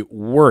the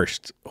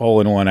worst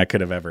hole-in-one I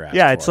could have ever asked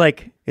Yeah,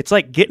 for. it's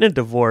like getting a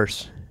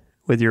divorce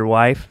with your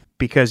wife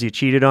because you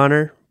cheated on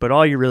her, but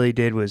all you really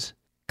did was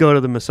go to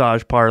the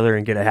massage parlor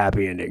and get a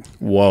happy ending.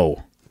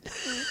 Whoa.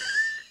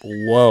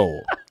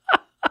 Whoa.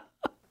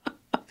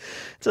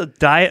 It's a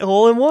diet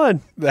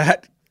hole-in-one.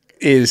 That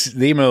is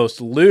the most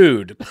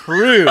lewd,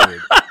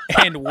 crude,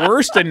 and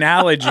worst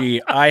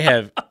analogy I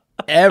have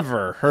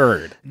ever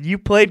heard. You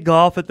played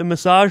golf at the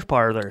massage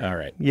parlor. All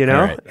right. You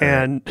know? All right.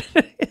 And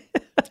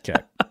Okay.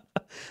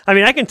 I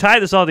mean, I can tie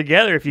this all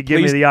together if you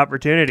give me the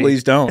opportunity.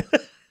 Please don't.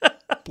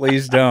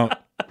 Please don't.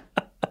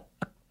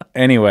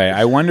 Anyway,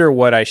 I wonder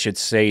what I should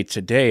say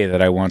today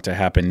that I want to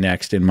happen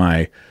next in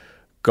my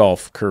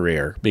golf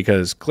career,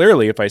 because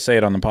clearly if I say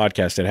it on the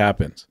podcast, it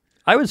happens.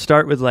 I would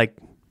start with like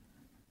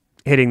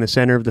hitting the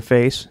center of the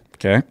face.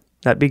 Okay.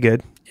 That'd be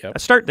good. Yep.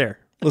 Start there.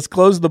 Let's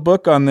close the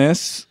book on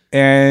this.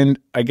 And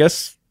I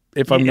guess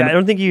if I'm I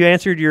don't think you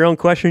answered your own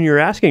question you were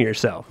asking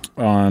yourself.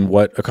 on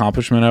what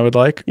accomplishment I would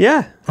like,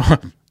 Yeah.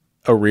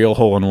 a real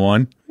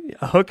hole-in-one.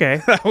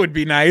 Okay. That would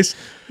be nice.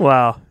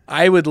 Wow.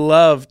 I would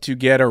love to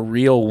get a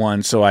real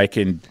one so I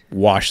can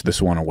wash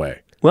this one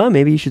away. Well,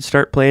 maybe you should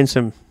start playing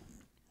some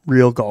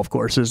real golf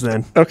courses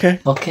then. Okay.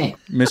 Okay.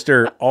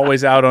 Mr.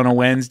 Always Out on a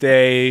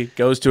Wednesday,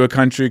 goes to a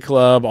country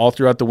club all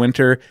throughout the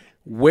winter.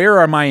 Where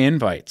are my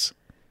invites?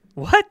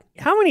 What?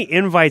 How many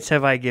invites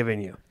have I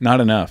given you? Not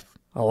enough.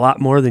 A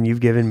lot more than you've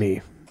given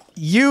me.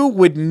 You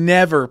would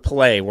never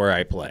play where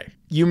I play.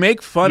 You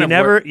make fun of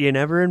You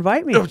never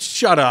invite me. Oh,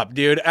 shut up,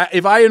 dude.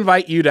 If I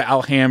invite you to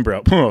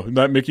Alhambra,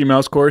 that Mickey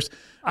Mouse course.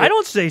 I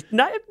don't say.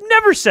 I've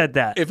never said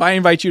that. If I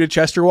invite you to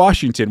Chester,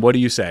 Washington, what do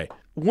you say?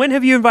 When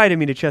have you invited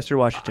me to Chester,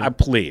 Washington?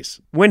 Please.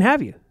 When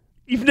have you?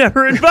 You've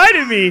never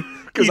invited me, you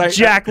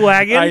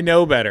jackwagon. I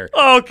know better.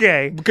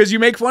 Okay. Because you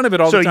make fun of it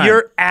all the time. So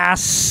your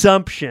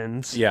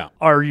assumptions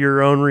are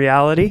your own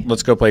reality?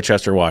 Let's go play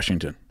Chester,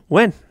 Washington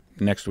When?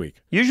 next week.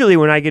 Usually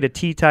when I get a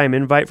tea time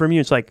invite from you,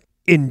 it's like,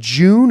 in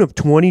June of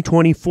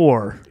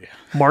 2024,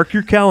 mark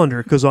your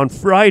calendar, because on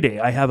Friday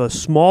I have a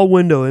small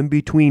window in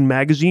between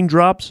magazine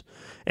drops,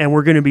 and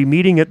we're going to be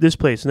meeting at this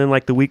place. And then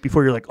like the week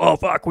before, you're like, oh,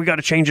 fuck, we got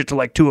to change it to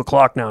like 2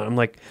 o'clock now. And I'm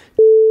like,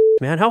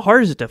 man, how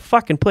hard is it to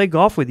fucking play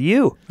golf with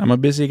you? I'm a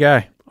busy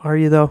guy. Are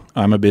you, though?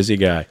 I'm a busy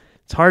guy.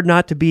 It's hard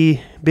not to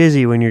be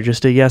busy when you're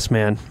just a yes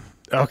man.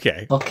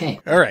 Okay. Okay.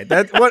 All right.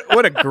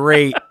 What a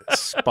great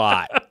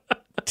spot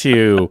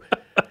to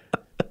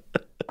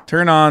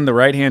turn on the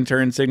right-hand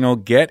turn signal,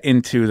 get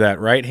into that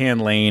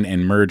right-hand lane,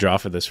 and merge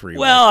off of this freeway.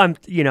 Well,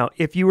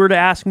 if you were to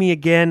ask me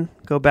again,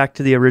 go back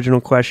to the original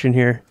question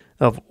here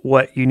of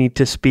what you need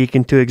to speak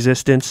into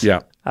existence. Yeah.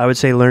 I would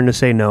say learn to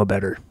say no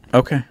better.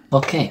 Okay.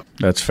 Okay.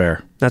 That's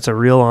fair. That's a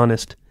real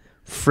honest,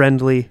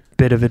 friendly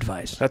bit of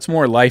advice. That's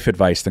more life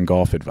advice than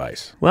golf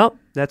advice. Well,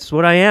 that's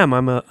what I am.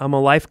 I'm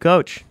a life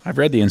coach. I've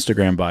read the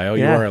Instagram bio.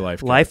 You are a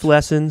life coach. Life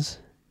lessons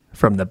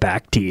from the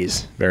back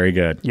tees. Very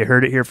good. You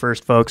heard it here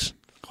first, folks.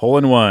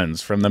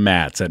 Hole-in-ones from the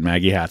mats at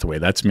Maggie Hathaway.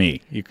 That's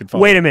me. You could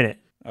follow. Wait a minute.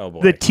 Oh,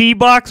 boy. The tee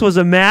box was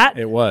a mat?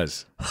 It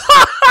was.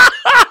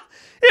 It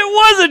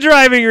was a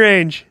driving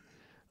range.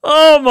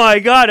 Oh, my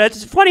God.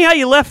 It's funny how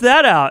you left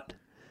that out.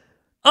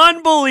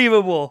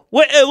 Unbelievable.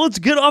 Wait, let's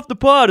get off the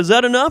pod. Is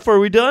that enough? Are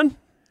we done?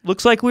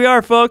 Looks like we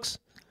are, folks.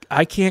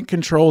 I can't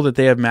control that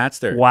they have mats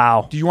there.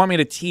 Wow. Do you want me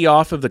to tee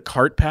off of the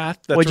cart path?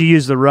 Would you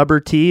use the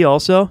rubber tee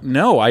also?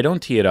 No, I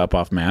don't tee it up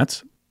off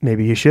mats.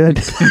 Maybe you should.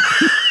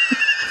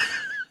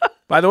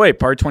 By the way,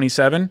 par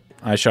 27,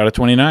 I shot a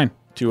 29.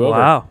 2 over.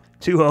 Wow.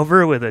 2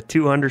 over with a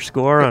 2 under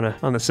score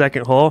on the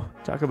second hole.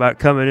 Talk about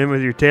coming in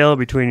with your tail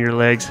between your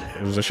legs.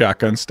 It was a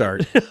shotgun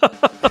start.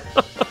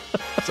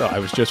 So I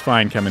was just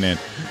fine coming in.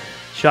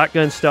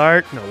 Shotgun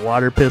start and a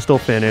water pistol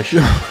finish.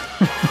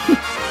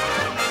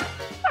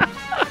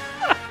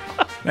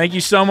 Thank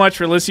you so much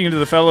for listening to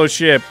the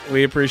Fellowship.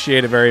 We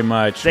appreciate it very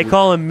much. They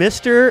call him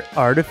Mr.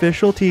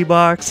 Artificial Tee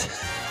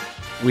Box.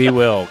 We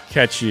will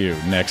catch you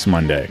next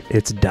Monday.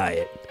 It's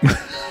diet.